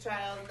into it as a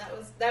child, and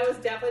that was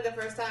definitely the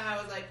first time I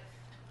was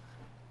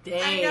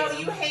damn. I know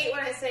you hate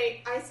when I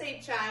say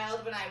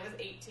child when I was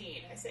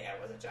 18. I say I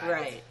was a child.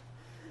 Right.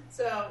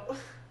 So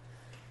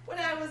when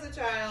I was a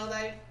child,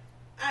 I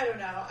don't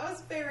know. I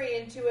was very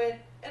into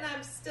it, and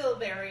I'm still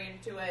very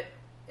into it.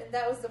 And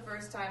that was the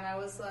first time I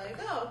was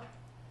oh,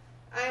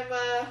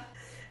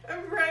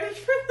 I'm ready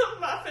for the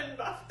muffin.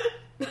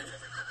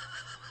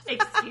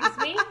 Excuse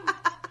me?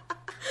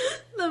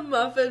 The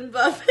muffin.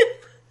 I'm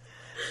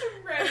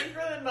ready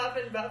for the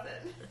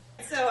muffin.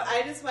 So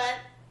I just went,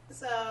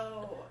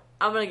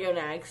 I'm going to go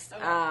next.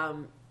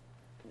 Okay.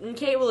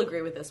 Kate will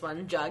agree with this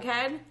one.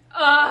 Jughead.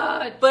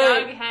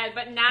 Jughead,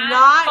 but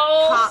not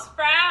Cole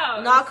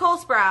Sprouse. Not Cole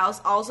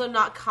Sprouse. Also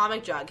not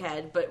comic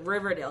Jughead, but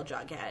Riverdale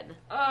Jughead.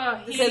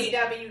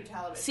 CW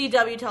television.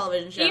 CW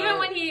television show. Even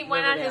when he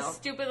went Riverdale. On his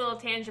stupid little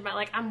tangent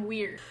about I'm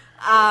weird.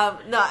 No,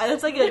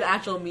 it's an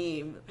actual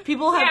meme.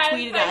 People have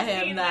tweeted at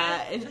him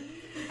that.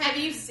 Have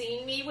you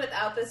seen me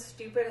without this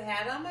stupid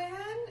hat on my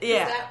head?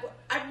 Yeah.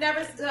 I've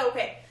never.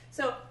 Okay,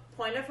 so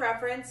point of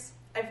reference.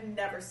 I've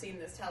never seen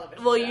this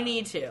television. Well, show. You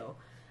need to.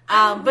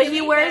 But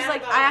he wears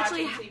I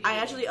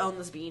actually own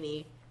this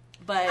beanie,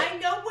 but I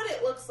know what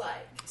it looks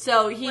like.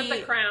 So with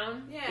the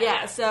crown,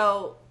 yeah.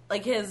 So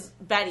his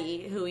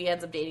Betty, who he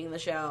ends up dating in the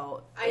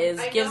show,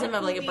 gives him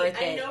a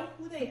birthday. I know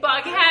who they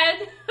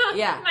Bughead.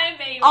 Yeah, my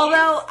baby.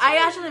 Although I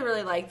actually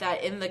really like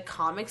that in the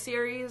comic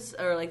series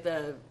or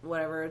the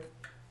whatever,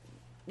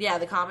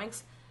 the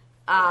comics.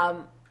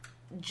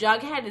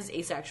 Jughead is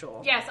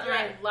asexual. Yes, and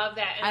I love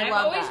that, and I've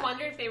always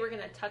wondered if they were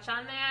going to touch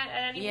on that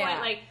at any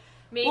point,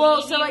 Maybe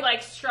he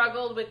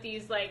struggled with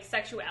these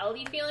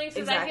sexuality feelings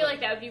because I feel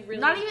like that would be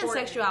really not important.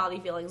 even sexuality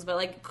feelings,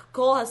 but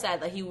Cole has said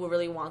that he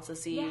really wants to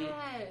see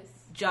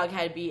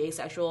Jughead be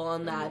asexual,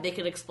 and that they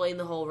could explain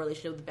the whole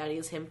relationship with Betty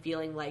as him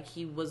feeling like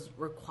he was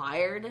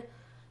required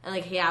and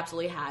like he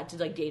absolutely had to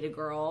like date a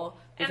girl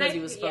because he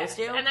was supposed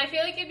to. And I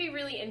feel like it'd be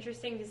really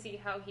interesting to see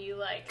how he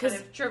like kind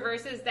of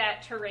traverses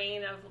that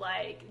terrain of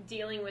like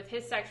dealing with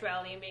his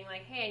sexuality and being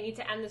like, hey, I need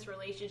to end this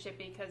relationship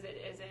because it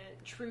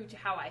isn't true to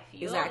how I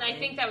feel. Exactly. And I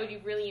think that would be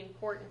really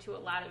important to a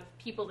lot of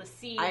people to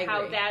see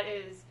how that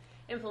is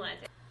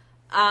implemented.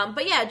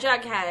 But yeah,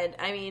 Jughead,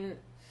 I mean,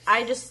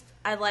 I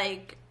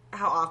like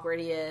how awkward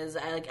he is.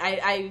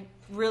 I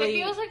really...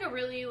 It feels like a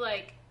really,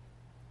 like,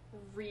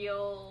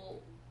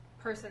 real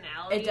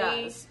personality. It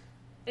does.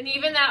 And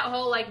even that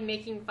whole, like,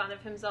 making fun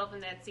of himself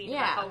in that scene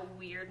about how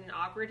weird and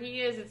awkward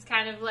he is, it's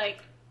kind of, like,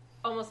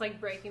 almost like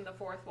breaking the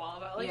fourth wall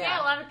about, like,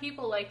 a lot of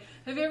people, like,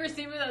 have you ever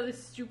seen me without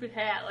this stupid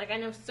hat? Like, I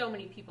know so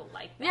many people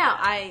like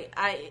that.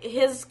 Yeah,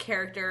 his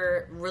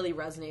character really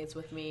resonates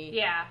with me.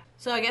 Yeah.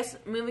 So I guess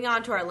moving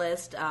on to our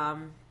list,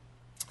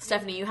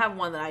 Stephanie, you have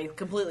one that I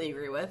completely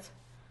agree with.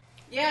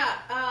 Yeah,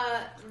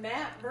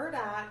 Matt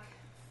Murdock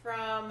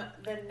from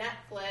the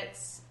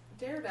Netflix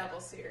Daredevil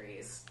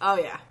series. Oh,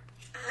 yeah.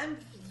 I'm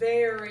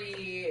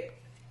very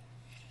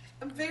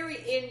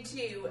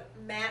into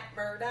Matt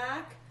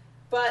Murdock,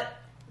 but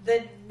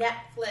the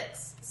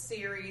Netflix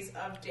series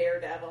of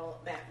Daredevil,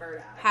 Matt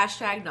Murdock.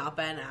 Hashtag not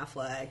Ben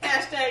Affleck.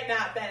 Hashtag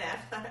not Ben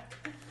Affleck.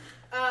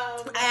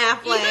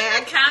 Affleck.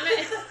 Even the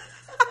comment...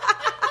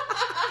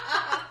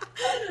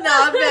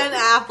 Not Ben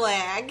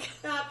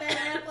Affleck. Not Ben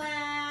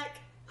Affleck.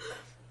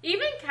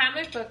 Even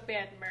comic book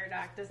Matt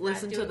Murdock does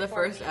Listen not do to the it for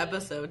first me.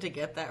 episode to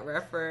get that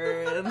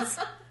reference.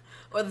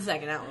 Or the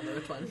second, I don't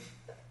remember which one.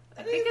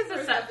 I think it's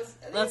the second.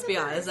 Let's be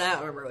honest, I don't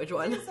remember which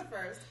one. It's the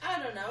first.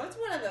 I don't know. It's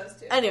one of those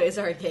two. Anyway,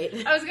 sorry, Kate.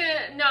 I was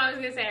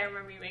gonna say I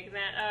remember you making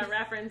that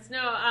reference.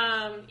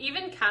 No,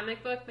 even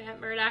comic book Matt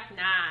Murdock,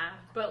 nah.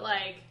 But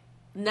like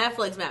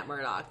Netflix Matt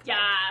Murdock.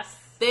 Yes.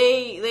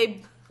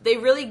 They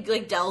really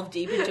like delve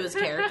deep into his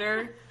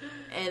character,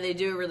 and they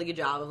do a really good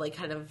job of like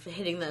kind of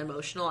hitting the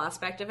emotional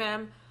aspect of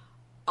him.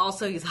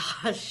 Also, he's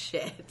hot as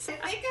shit.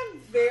 I think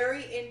I'm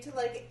very into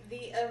like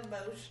the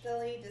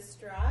emotionally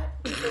distraught.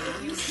 Maybe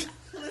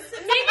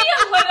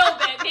a little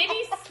bit,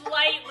 maybe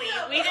slightly.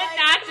 We did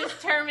not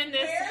determine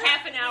this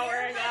half an hour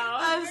ago.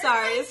 I'm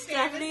sorry,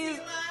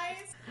 Stephanie's.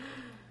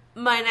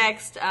 My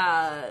next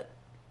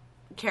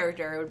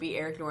character would be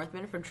Eric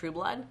Northman from True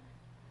Blood.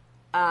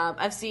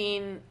 I've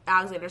seen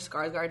Alexander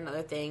Skarsgård and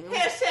other things.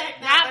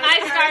 Hashtag not my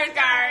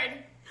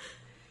Skarsgård.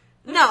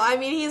 No, I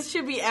mean, he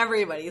should be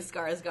everybody's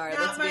Skarsgård,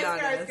 let's be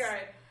honest.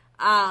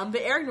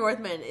 But Eric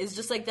Northman is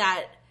just like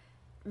that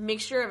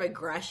mixture of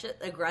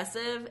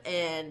aggressive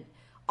and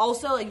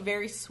also like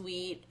very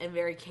sweet and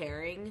very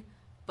caring,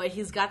 but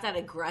he's got that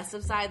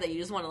aggressive side that you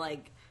just want to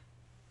like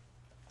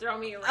throw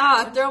me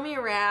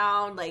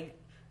around, like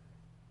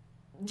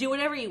do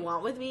whatever you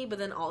want with me, but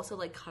then also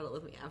like cuddle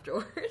with me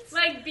afterwards.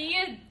 Like be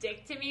a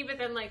dick to me, but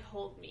then like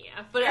hold me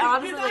after. But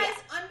honestly, like,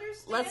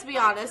 let's be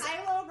honest.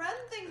 Kylo Ren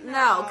thing.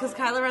 No, because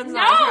Kylo Ren's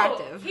not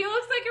attractive. He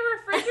looks like a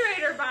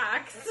refrigerator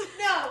box.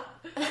 No,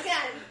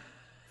 again,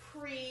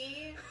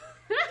 pre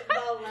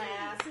The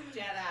Last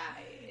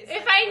Jedi.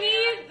 If I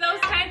need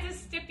those kinds of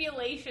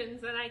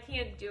stipulations, then I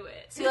can't do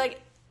it. See,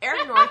 like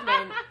Eric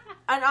Northman,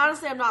 and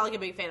honestly, I'm not like a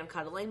big fan of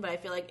cuddling, but I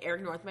feel like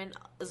Eric Northman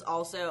is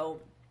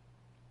also.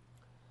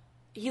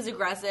 He's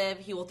aggressive.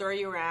 He will throw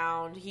you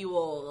around. He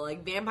will,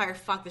 like, vampire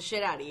fuck the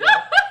shit out of you.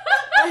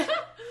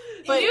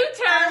 But new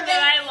term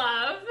that I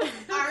love.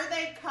 Are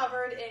they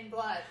covered in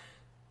blood?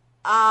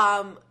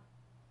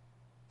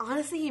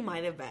 Honestly, he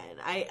might have been.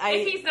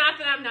 If he's not,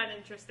 then I'm not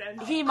interested.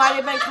 He might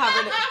have been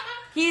covered.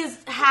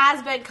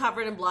 Has been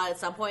covered in blood at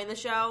some point in the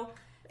show.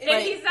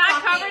 If he's not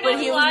covered in blood,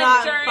 but he was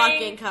not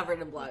fucking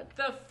covered in blood.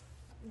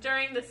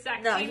 During the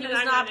sex no, scene, he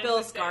was not Bill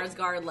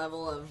Skarsgård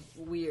level of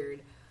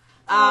weird.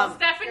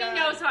 Stephanie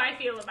knows how I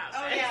feel about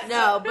this. Yeah,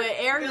 no, but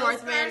Eric Bill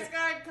Northman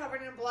Skarsgård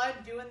covered in blood,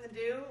 doing the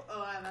do.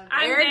 Oh,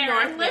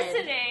 I'm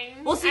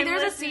listening. Well, see,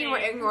 there's a scene where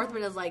Eric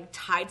Northman has like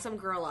tied some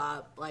girl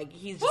up, like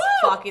he's just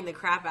fucking the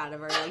crap out of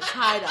her, like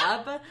tied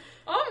up.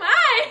 Oh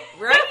my!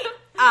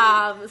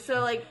 Right? So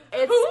like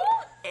it's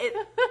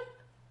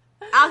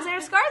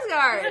Alexander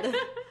Skarsgård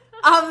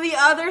of the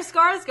other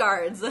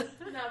Skarsgårds.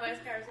 No, my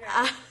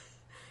Skarsgård.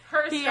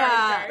 Her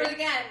Skarsgård. But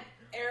again,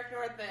 Eric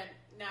Northman,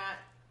 not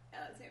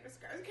Alexander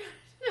Skarsgård.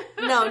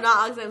 No, not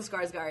Alexander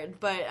Skarsgård,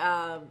 but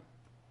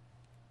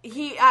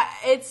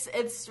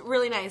it's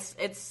really nice.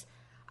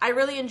 I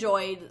really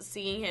enjoyed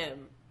seeing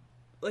him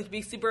like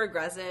be super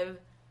aggressive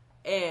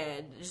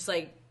and just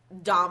like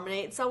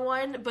dominate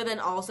someone, but then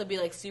also be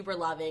like super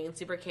loving and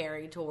super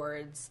caring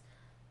towards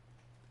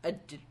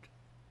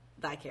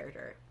that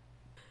character.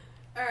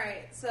 All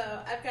right, so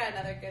I've got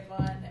another good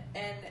one,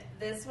 and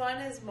this one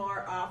is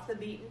more off the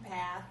beaten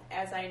path,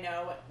 as I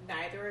know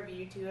neither of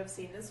you two have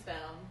seen this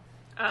film.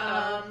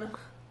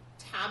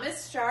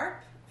 Thomas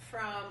Sharp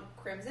from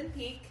Crimson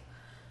Peak.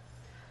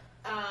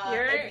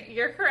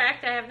 You're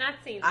correct. I have not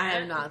seen that. I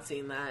have not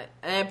seen that,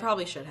 and I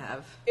probably should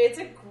have. It's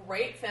a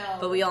great film,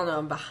 but we all know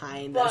I'm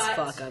behind as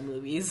fuck on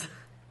movies.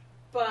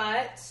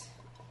 But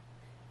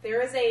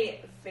there is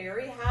a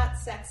very hot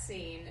sex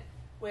scene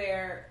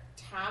where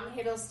Tom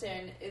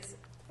Hiddleston is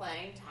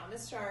playing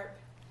Thomas Sharp,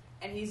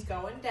 and he's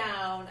going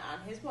down on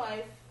his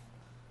wife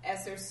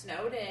as they're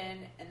snowed in,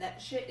 and that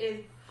shit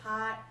is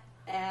hot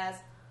as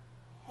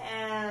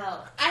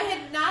hell. I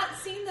had not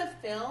seen the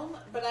film,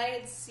 but I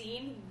had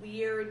seen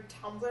weird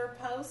Tumblr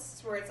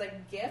posts where it's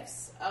like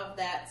GIFs of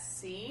that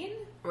scene.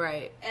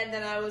 Right. And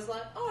then I was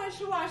like, oh, I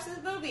should watch this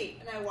movie.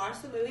 And I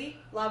watched the movie,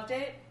 loved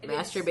it.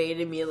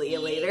 Masturbated immediately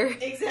later.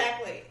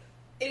 Exactly.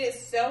 It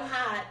is so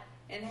hot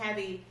and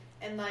heavy,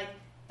 and like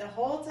the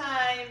whole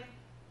time,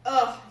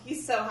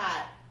 he's so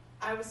hot.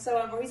 I was so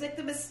on board. He's like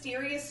the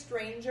mysterious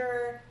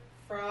stranger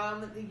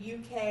from the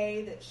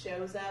UK that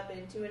shows up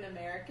into an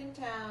American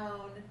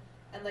town,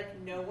 and like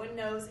no one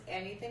knows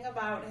anything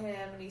about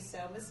him, and he's so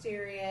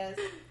mysterious.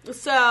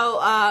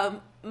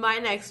 So, my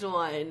next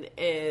one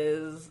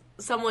is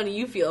someone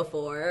you feel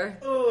for.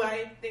 Oh,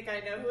 I think I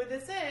know who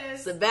this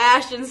is.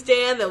 Sebastian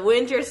Stan, the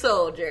Winter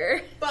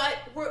Soldier. But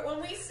when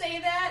we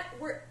say that,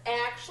 we're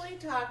actually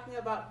talking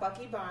about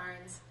Bucky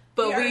Barnes.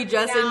 But we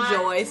just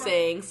enjoy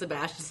saying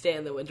Sebastian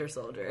Stan, the Winter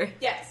Soldier.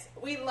 Yes,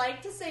 we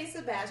like to say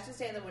Sebastian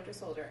Stan, the Winter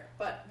Soldier,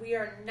 but we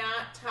are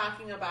not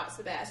talking about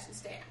Sebastian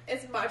Stan.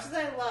 As much as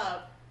I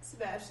love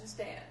Sebastian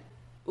Stan.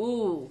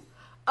 Ooh.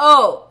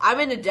 Oh, I'm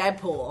into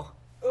Deadpool.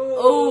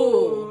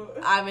 Ooh.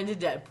 I'm into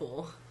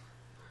Deadpool.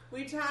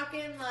 We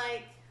talking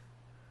like...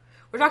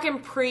 We're talking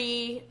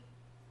pre-powers.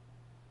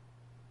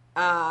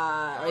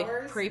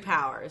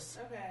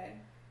 Okay.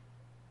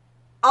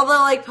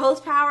 Although, like,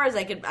 post-powers,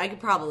 I could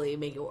probably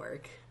make it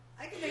work.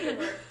 I can make it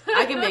work.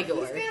 I can make it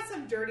work. He's got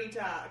some dirty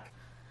talk.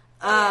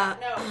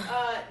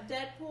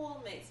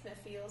 Deadpool makes me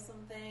feel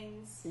some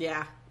things.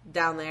 Yeah,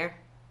 down there.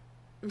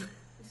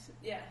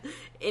 Yeah.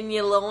 In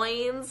your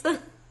loins. The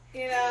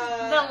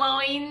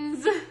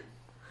loins.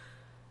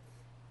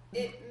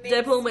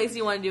 Deadpool makes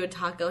you want to do a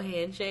taco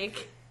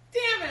handshake.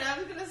 Damn it, I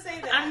was going to say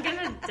that. I'm going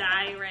to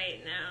die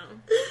right now.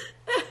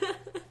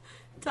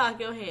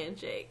 Taco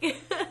handshake.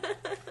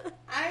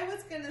 I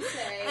was going to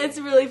say... It's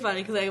really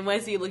funny because when I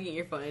see you looking at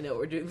your phone, I know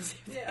we're doing the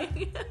same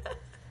thing.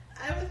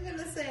 I was going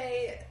to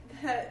say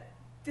that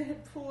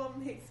Deadpool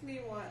makes me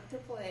want to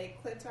play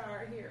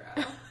Guitar Hero.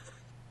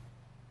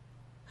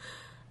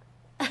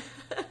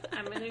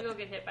 I'm going to go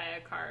get hit by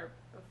a car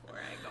before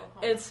I go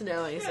home. It's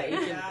snowing, so you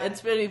can,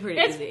 it's going to be pretty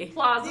easy. It's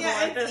plausible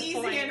at this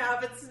easy point.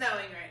 enough. It's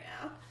snowing right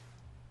now.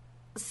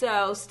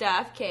 So,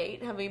 Steph,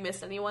 Kate, have we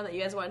missed anyone that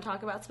you guys want to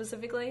talk about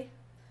specifically?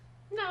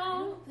 No. I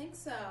don't think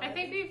so. I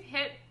think we've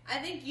hit... I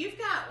think you've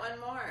got one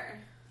more.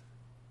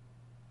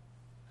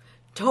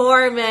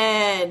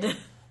 Tormund!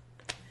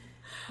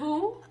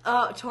 Who?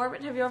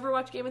 Tormund, have you ever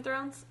watched Game of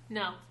Thrones?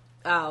 No.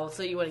 Oh,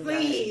 so you wouldn't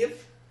get it.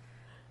 Leave.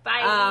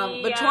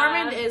 But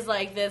Tormund is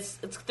like this.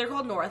 They're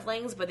called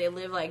Northlings, but they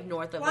live like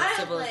north of the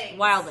civilization.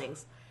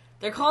 Wildlings.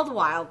 They're called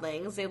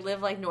Wildlings. They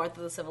live like north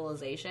of the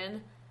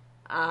civilization.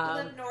 They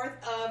live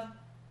north of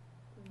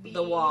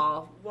the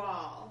wall.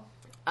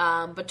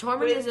 But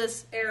Tormund is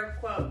this air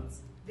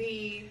quotes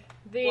the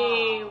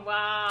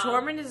wall.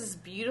 Tormund is this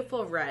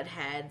beautiful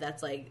redhead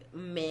that's like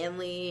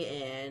manly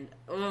and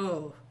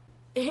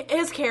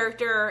his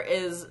character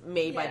is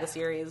made by the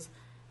series.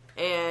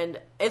 And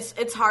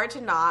it's hard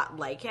to not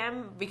like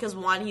him because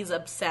one, he's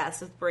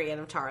obsessed with Brienne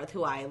of Tarth,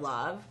 who I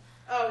love.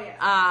 Oh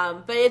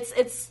yeah. But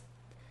it's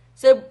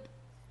so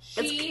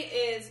she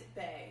is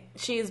bae.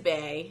 She is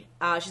bae.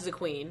 She's a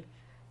queen.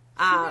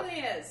 She really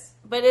is.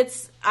 But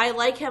I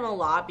like him a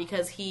lot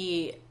because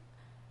he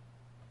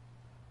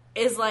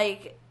is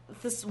like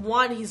this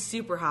one. He's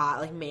super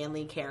hot, like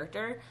manly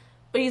character,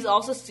 but he's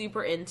also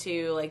super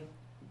into like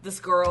this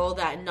girl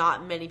that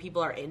not many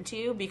people are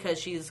into because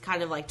she's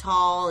kind of like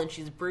tall and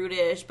she's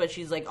brutish, but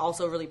she's like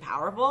also really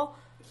powerful.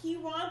 He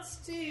wants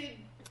to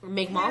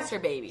make monster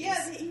babies.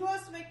 Yeah, he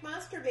wants to make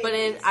monster babies. But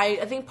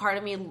I think part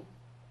of me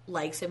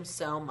likes him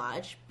so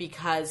much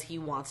because he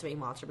wants to make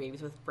monster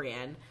babies with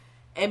Brienne,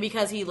 and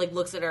because he like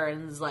looks at her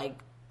and is like,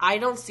 I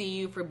don't see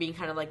you for being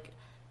kind of like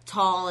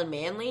tall and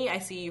manly. I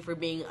see you for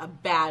being a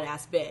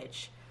badass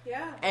bitch.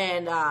 Yeah.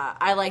 And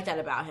I like that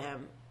about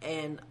him.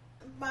 And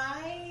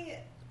my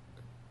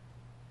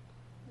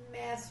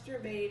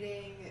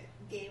masturbating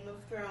Game of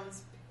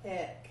Thrones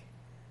pick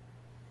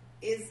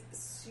is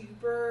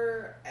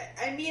super...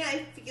 I mean,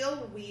 I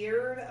feel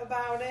weird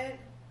about it,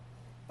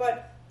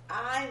 but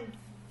I'm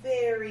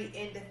very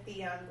into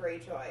Theon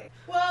Greyjoy.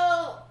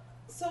 Well,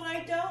 so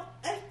I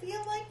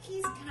feel like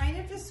he's kind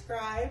of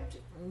described...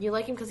 You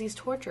like him because he's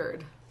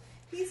tortured.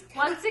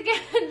 Once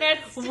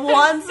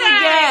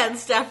again,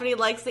 Stephanie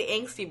likes the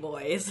angsty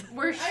boys.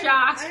 We're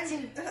shocked.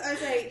 I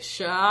say,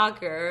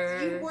 shocker.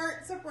 You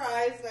weren't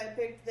surprised I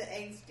picked the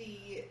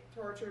angsty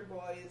tortured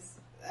boys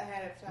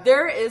ahead of time.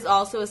 There is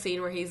also a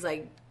scene where he's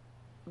like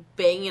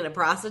banging a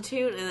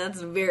prostitute, and that's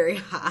very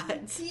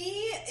hot.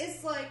 He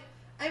is like,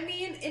 I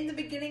mean, in the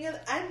beginning of,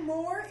 I'm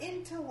more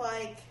into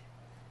like,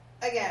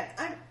 again,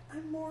 I'm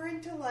more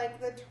into like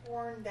the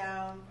torn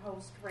down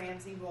post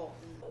Ramsay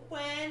Bolton.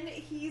 When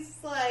he's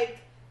like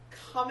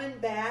coming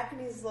back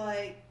and he's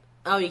like,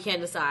 oh, you can't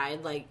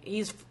decide. Like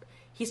he's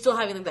still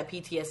having like that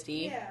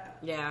PTSD. Yeah.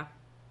 Yeah.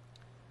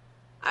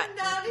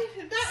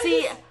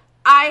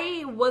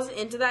 I wasn't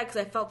into that because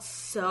I felt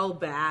so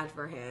bad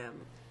for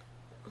him.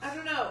 I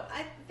don't know.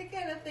 I think I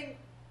had a thing.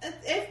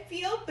 I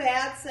feel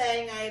bad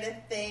saying I had a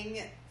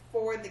thing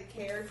for the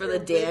character. For the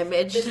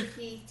damage. With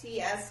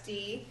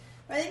PTSD.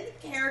 But I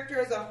think the character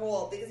as a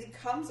whole, because he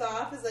comes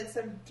off as like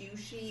some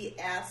douchey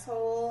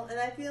asshole, and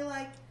I feel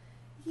like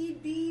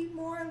he'd be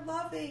more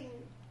loving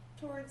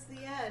towards the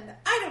end.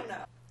 I don't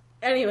know.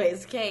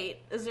 Anyways, Kate,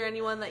 is there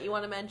anyone that you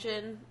want to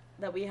mention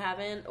that we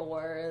haven't,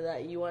 or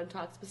that you want to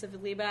talk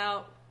specifically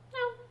about? No,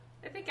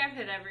 I think I've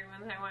hit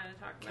everyone that I wanted to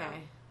talk about.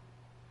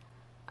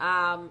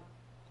 Okay.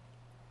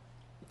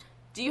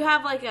 Do you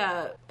have like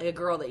a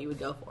girl that you would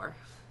go for?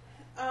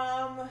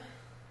 That's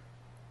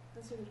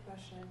a good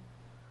question.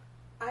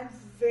 I'm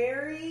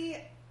very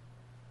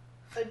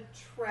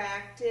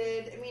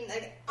attracted. I mean,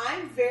 like,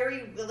 I'm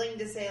very willing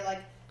to say,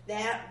 like,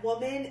 that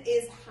woman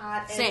is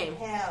hot as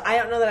hell. I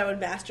don't know that I would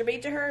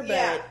masturbate to her, but...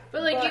 Yeah,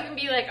 but you can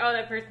be like, oh,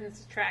 that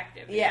person's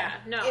attractive. Yeah.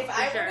 No, if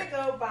I were to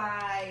go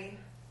by,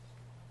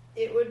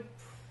 it would...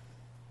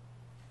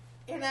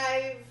 And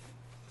I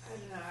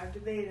don't know, I've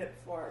debated it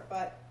before,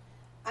 but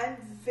I'm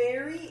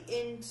very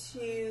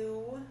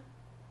into...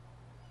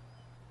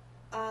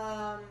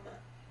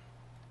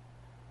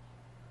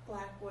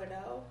 Black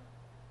Widow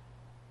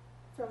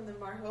from the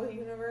Marvel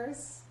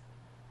Universe.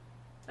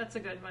 That's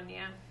a good one,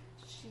 yeah.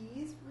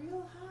 She's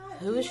real hot.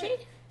 Who is she?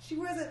 She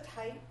wears a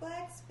tight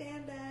black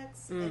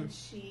spandex, and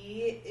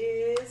she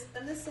is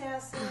an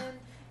assassin.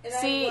 And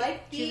See, I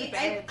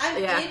like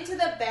I'm into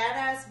the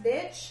badass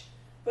bitch,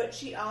 but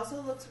she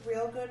also looks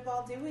real good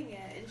while doing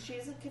it, and she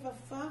doesn't give a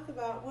fuck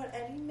about what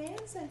any man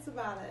thinks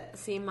about it.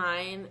 See,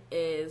 mine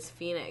is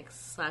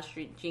Phoenix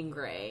 / Jean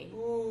Grey.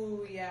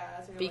 Ooh, yeah.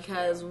 That's a good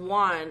because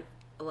one,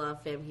 I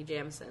love Famke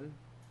Janssen.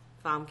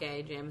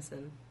 Famke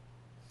Janssen.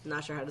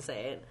 Not sure how to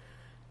say it.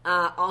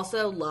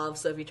 Also love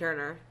Sophie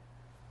Turner.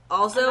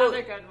 Also,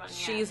 another good one,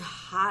 she's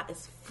hot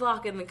as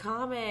fuck in the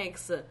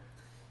comics.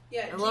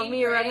 Yeah, I love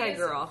me a redhead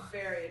girl.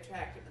 Very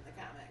attractive in the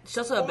comics. She's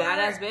also a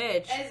badass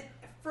bitch.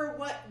 For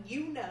what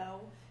you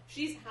know,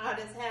 she's hot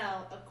as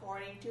hell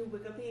according to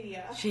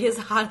Wikipedia. She is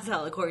hot as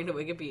hell according to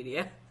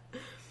Wikipedia.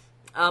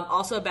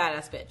 Also a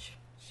badass bitch.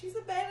 She's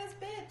a badass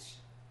bitch.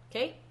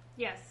 Kate?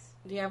 Yes.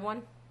 Do you have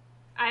one?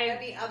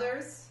 Any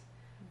others?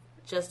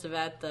 Just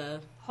about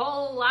the...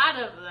 Whole lot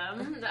of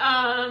them.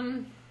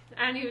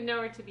 I don't even know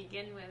where to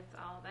begin with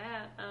all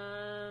that.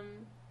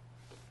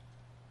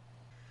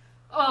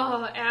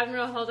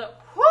 Admiral Holdo.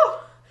 Whew!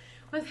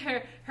 With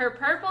her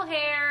purple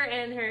hair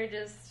and her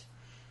just...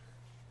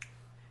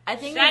 I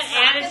think that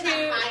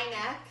attitude. High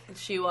neck.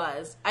 She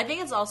was. I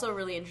think it's also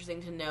really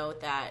interesting to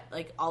note that,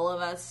 like, all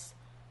of us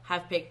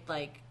have picked,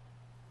 like,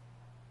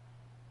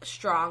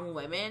 strong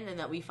women, and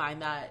that we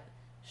find that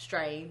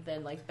strength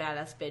and, like,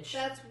 badass bitch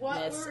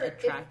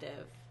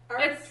attractive. Our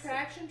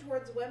attraction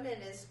towards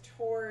women is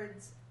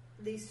towards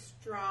the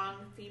strong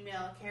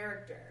female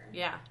character.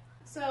 Yeah.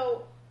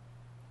 So,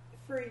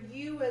 for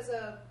you as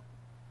a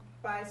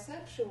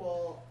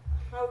bisexual,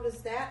 how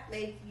does that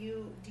make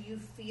you... Do you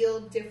feel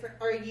different?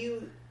 Are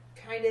you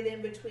kind of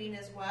in between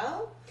as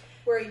well?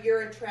 Where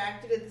you're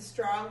attracted to the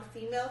strong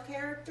female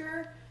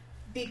character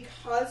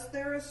because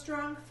they're a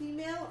strong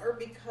female or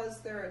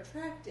because they're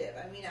attractive?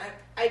 I mean,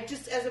 I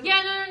just... as a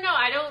Yeah, no.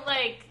 I don't,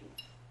 like...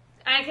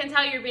 I can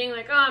tell you're being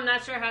like, oh, I'm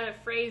not sure how to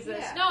phrase this.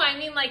 Yeah. No, I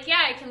mean, like,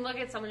 yeah, I can look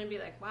at someone and be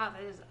like, wow,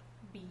 that is a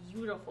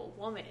beautiful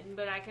woman.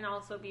 But I can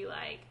also be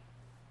like,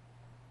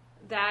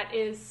 that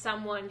is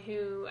someone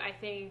who I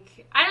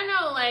think, I don't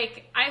know,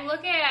 like, I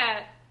look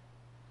at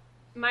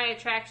my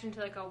attraction to,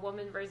 like, a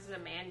woman versus a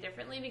man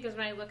differently, because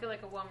when I look at,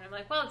 like, a woman, I'm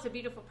like, well, it's a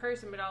beautiful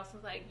person, but also,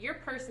 like, your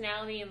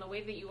personality and the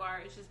way that you are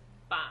is just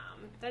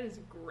bomb. That is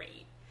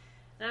great.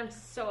 And I'm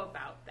so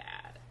about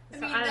that. I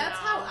mean, that's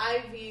how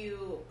I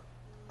view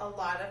a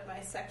lot of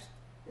my sex.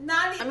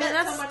 Not even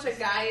so much a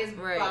guy is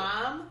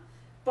bomb,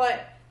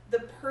 but the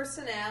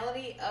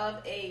personality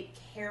of a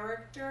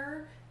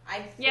character,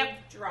 I think,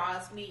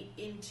 draws me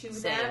into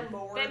them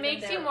more. That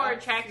makes you more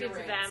attracted to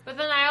them. But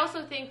then I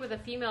also think with a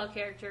female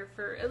character,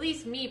 for at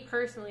least me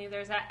personally,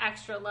 there's that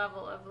extra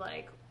level of,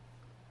 like,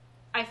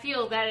 I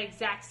feel that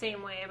exact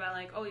same way about,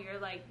 like, oh, you're,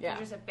 like, you're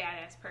just a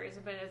badass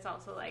person, but it's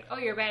also, like, oh,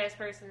 you're a badass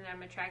person and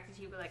I'm attracted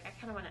to you, but, like, I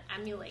kind of want to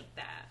emulate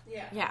that.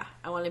 Yeah,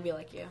 I want to be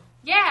like you.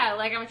 Yeah,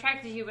 like, I'm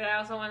attracted to you, but I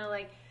also want to,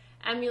 like,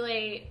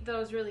 emulate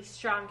those really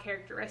strong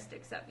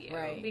characteristics of you.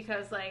 Right.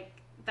 Because, like,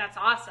 that's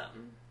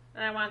awesome.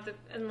 And I want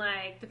and,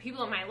 like, the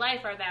people in my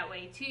life are that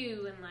way,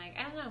 too, and, like,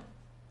 I don't know.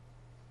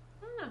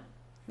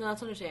 No,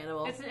 that's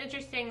understandable. It's an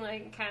interesting,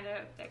 like, kind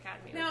of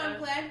dichotomy. No, I'm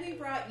glad we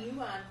brought you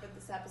on for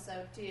this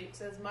episode, too,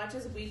 because as much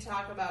as we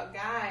talk about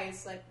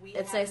guys, like,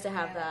 it's nice to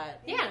have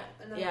that.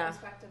 Another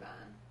perspective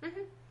on.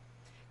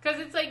 Because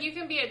it's like, you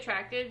can be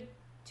attracted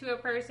to a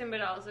person,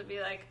 but also be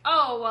like,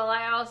 oh, well,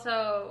 I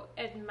also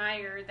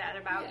admire that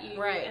about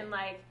you. Right. And,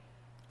 like,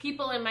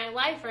 people in my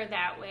life are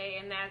that way,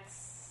 and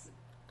that's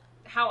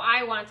how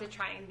I want to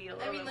try and be a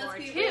little bit more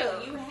too.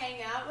 Real. You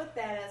hang out with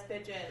badass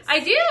bitches. I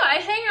do. I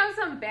hang out with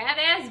some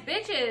badass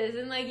bitches,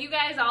 and like you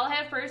guys all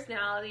have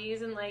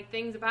personalities and like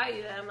things about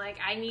you that I'm like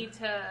I need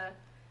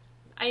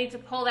to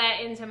pull that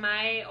into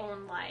my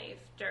own life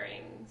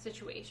during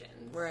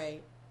situations.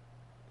 Right.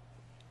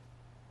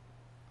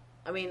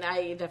 I mean,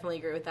 I definitely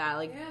agree with that.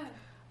 Like,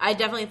 I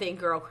definitely think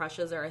girl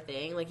crushes are a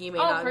thing. Like, you may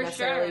not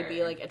necessarily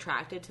be, like,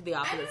 attracted to the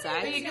opposite sex.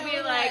 But you could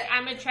be like,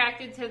 I'm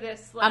attracted to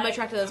this, like, I'm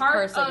attracted to this part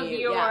person of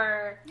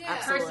your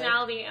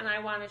personality, and I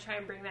want to try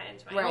and bring that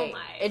into my own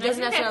life. It doesn't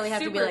necessarily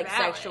have to be, like,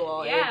 valid.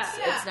 Sexual. Yeah.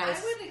 It's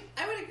nice.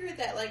 I would agree with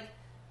that. Like,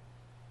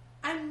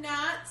 I'm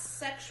not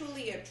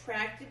sexually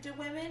attracted to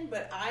women,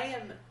 but I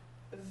am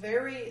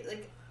very,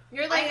 like...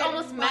 You're, like,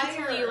 almost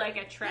mentally, like,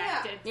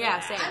 attracted to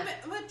them. Same.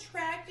 I'm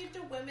attracted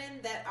to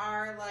women that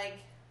are, like...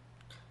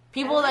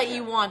 People that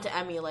you want to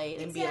emulate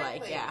and be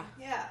like,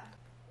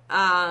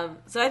 Yeah.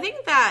 So I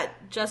think that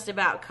just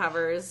about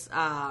covers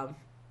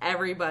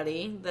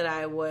everybody that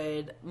I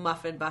would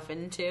muffin buff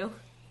into.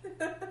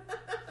 I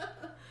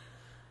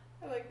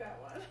like that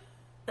one.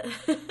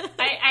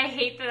 I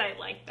hate that I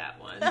like that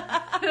one.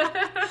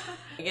 I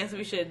guess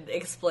we should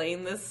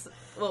explain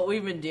what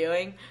we've been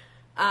doing.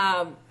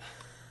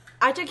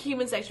 I took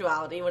human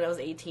sexuality when I was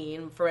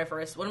 18 for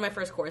one of my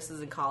first courses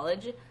in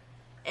college.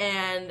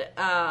 And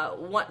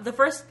the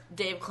first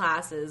day of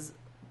classes,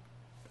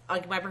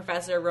 like my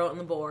professor wrote on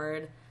the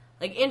board,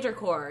 like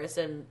intercourse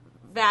and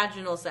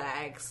vaginal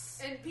sex,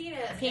 and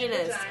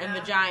penis and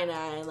vagina,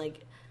 and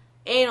like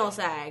anal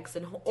sex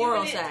and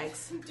oral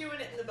sex, doing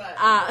it in the butt,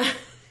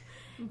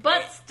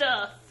 butt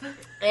stuff.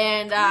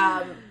 And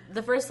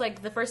the first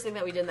thing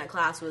that we did in that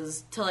class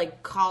was to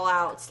like call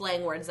out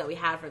slang words that we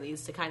had for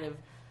these to kind of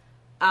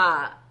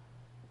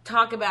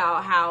talk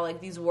about how like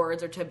these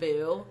words are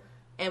taboo.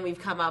 And we've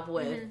come up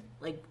with,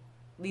 like,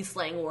 these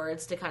slang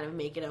words to kind of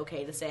make it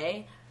okay to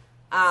say.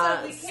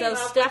 So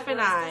Steph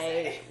and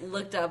I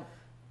looked up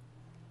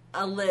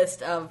a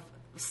list of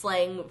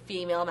slang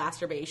female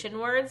masturbation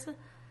words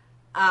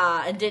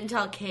and didn't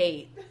tell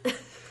Kate.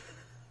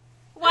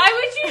 Why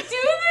would you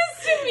do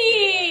this to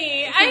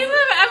me? I'm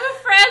a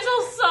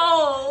fragile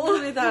soul.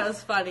 We thought it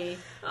was funny.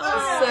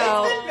 It's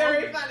been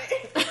very funny.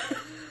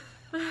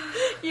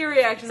 Your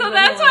reaction. So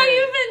that's why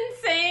you've been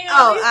saying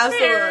all these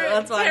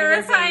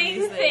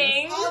terrifying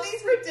things. All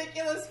these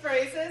ridiculous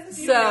phrases. If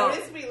you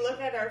notice, we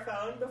look at our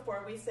phone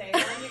before we say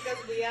them because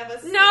we have a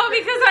secret. No,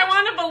 because I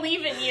want to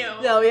believe in you.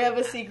 No, we have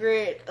a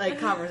secret like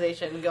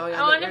conversation going on.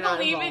 I want to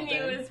believe in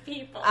you as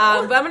people.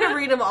 But I'm going to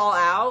read them all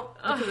out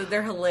because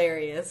they're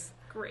hilarious.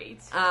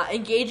 Great.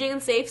 Engaging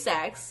in safe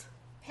sex.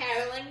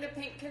 Paddling the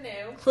pink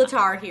canoe.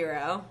 Clitar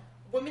hero.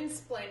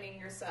 Woman-splaining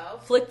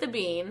yourself. Flick the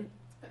bean.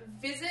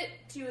 Visit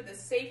to the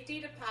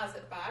safety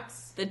deposit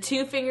box. The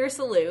 2-finger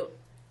salute.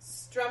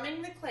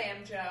 Strumming the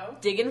clam joe.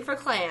 Digging for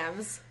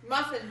clams.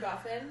 Muffin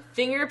buffin.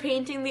 Finger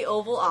painting the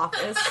Oval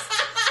Office.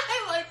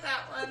 I like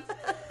that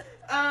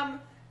one.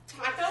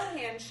 Taco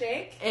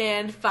handshake.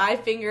 And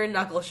 5-finger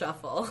knuckle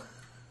shuffle.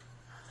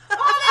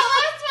 Oh, that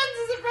last one's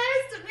a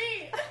surprise to me.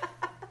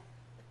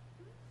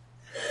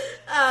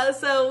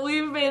 So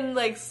we've been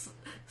like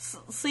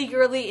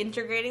secretly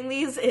integrating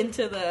these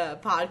into the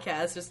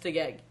podcast just to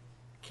get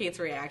Kate's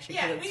reaction.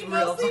 Yeah, we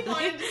mostly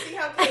wanted to see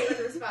how Kate would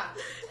respond.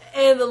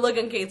 And the look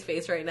on Kate's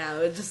face right now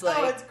is just like...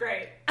 Oh, it's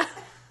great.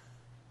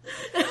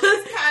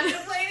 She's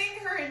contemplating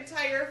her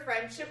entire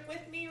friendship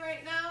with me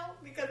right now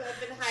because I've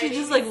been hiding. She's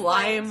just like,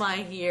 why am I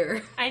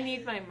here? I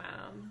need my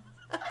mom.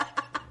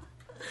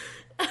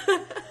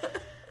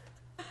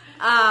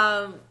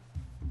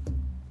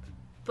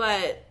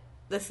 But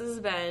this has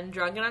been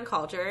Drunk and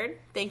Uncultured.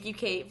 Thank you,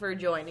 Kate, for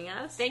joining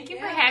us. Thank you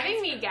for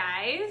having me,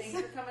 guys.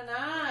 Thanks for coming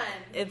on.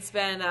 It's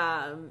been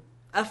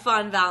a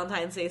fun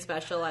Valentine's Day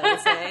special, I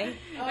would say.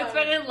 It's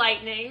been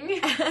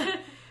enlightening.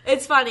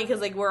 It's funny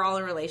because like we're all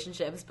in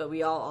relationships, but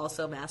we all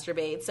also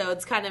masturbate. So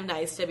it's kind of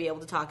nice to be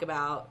able to talk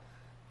about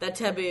the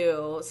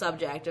taboo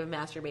subject of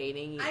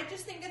masturbating. I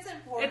just think it's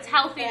important. It's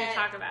healthy to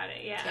talk about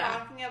it,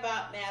 Talking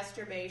about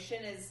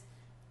masturbation is...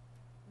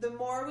 The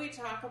more we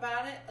talk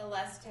about it, the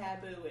less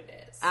taboo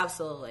it is.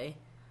 Absolutely.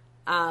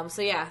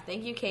 So yeah,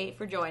 thank you, Kate,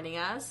 for joining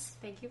us.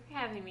 Thank you for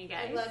having me,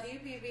 guys. I love you,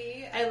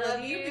 BB. I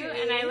love you,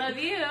 BB. And I love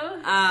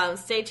you.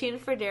 Stay tuned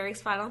for Derek's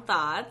final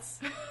thoughts.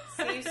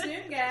 See you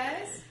soon,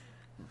 guys.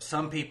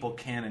 Some people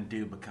can and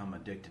do become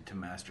addicted to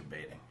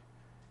masturbating.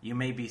 You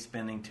may be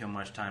spending too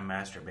much time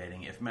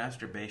masturbating. If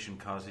masturbation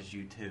causes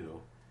you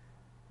to,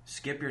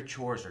 skip your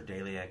chores or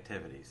daily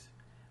activities.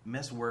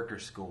 Miss work or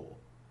school.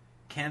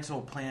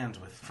 Cancel plans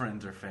with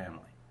friends or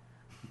family.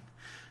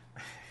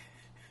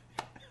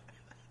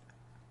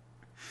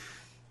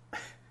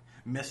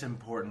 Miss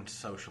important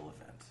social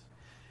events.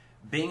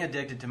 Being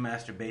addicted to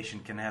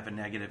masturbation can have a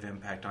negative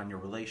impact on your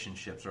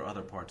relationships or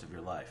other parts of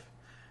your life.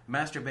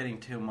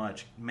 Masturbating too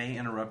much may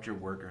interrupt your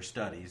work or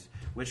studies,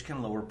 which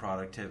can lower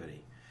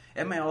productivity.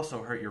 It may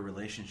also hurt your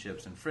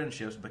relationships and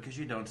friendships because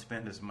you don't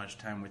spend as much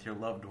time with your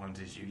loved ones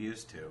as you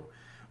used to,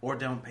 or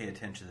don't pay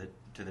attention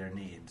to their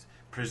needs,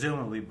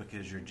 presumably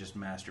because you're just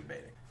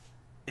masturbating.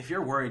 If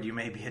you're worried you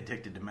may be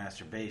addicted to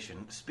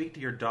masturbation, speak to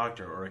your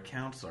doctor or a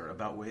counselor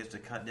about ways to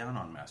cut down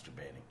on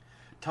masturbating.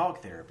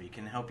 Talk therapy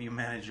can help you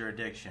manage your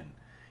addiction.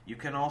 You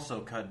can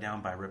also cut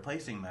down by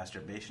replacing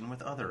masturbation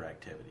with other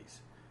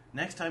activities.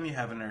 Next time you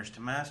have an urge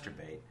to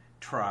masturbate,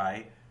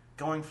 try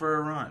going for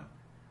a run,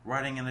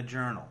 writing in a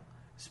journal,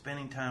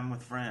 spending time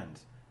with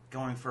friends,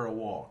 going for a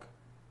walk,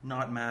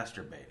 not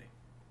masturbating.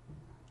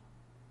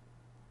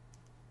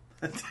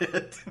 That's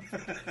it.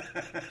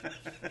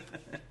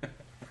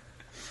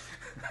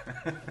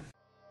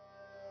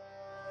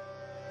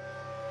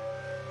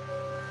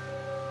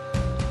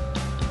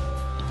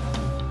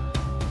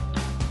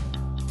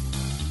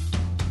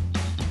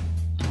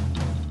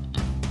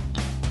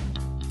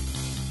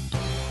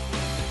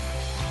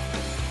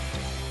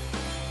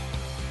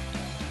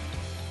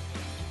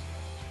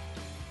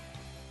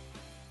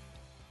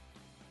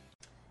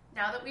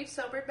 Now that we've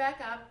sobered back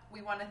up,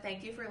 we want to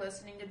thank you for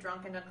listening to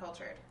Drunk and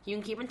Uncultured. You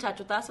can keep in touch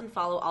with us and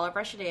follow all of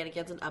our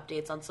shenanigans and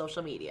updates on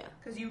social media.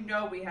 Because you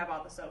know we have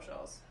all the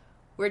socials.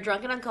 We're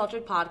Drunk and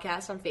Uncultured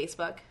Podcast on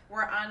Facebook.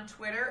 We're on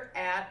Twitter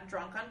at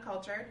Drunk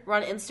Uncultured. We're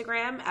on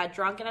Instagram at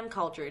Drunk and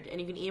Uncultured, and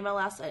you can email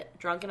us at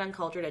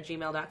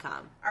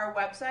drunkanduncultured@gmail.com. Our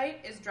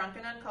website is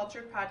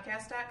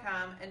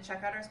drunkandunculturedpodcast.com, and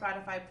check out our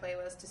Spotify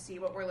playlist to see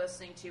what we're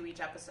listening to each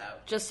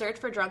episode. Just search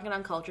for Drunk and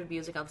Uncultured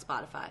music on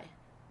Spotify.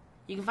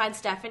 You can find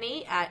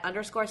Stephanie at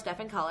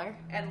 _StephenColor.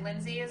 And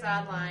Lindsay is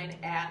online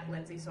at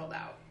Lindsay Sold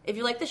Out. If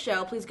you like the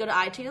show, please go to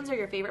iTunes or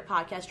your favorite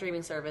podcast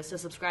streaming service to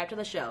subscribe to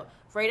the show,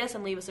 rate us,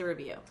 and leave us a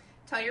review.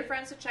 Tell your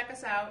friends to check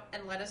us out,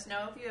 and let us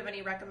know if you have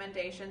any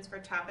recommendations for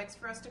topics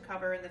for us to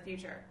cover in the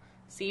future.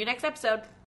 See you next episode.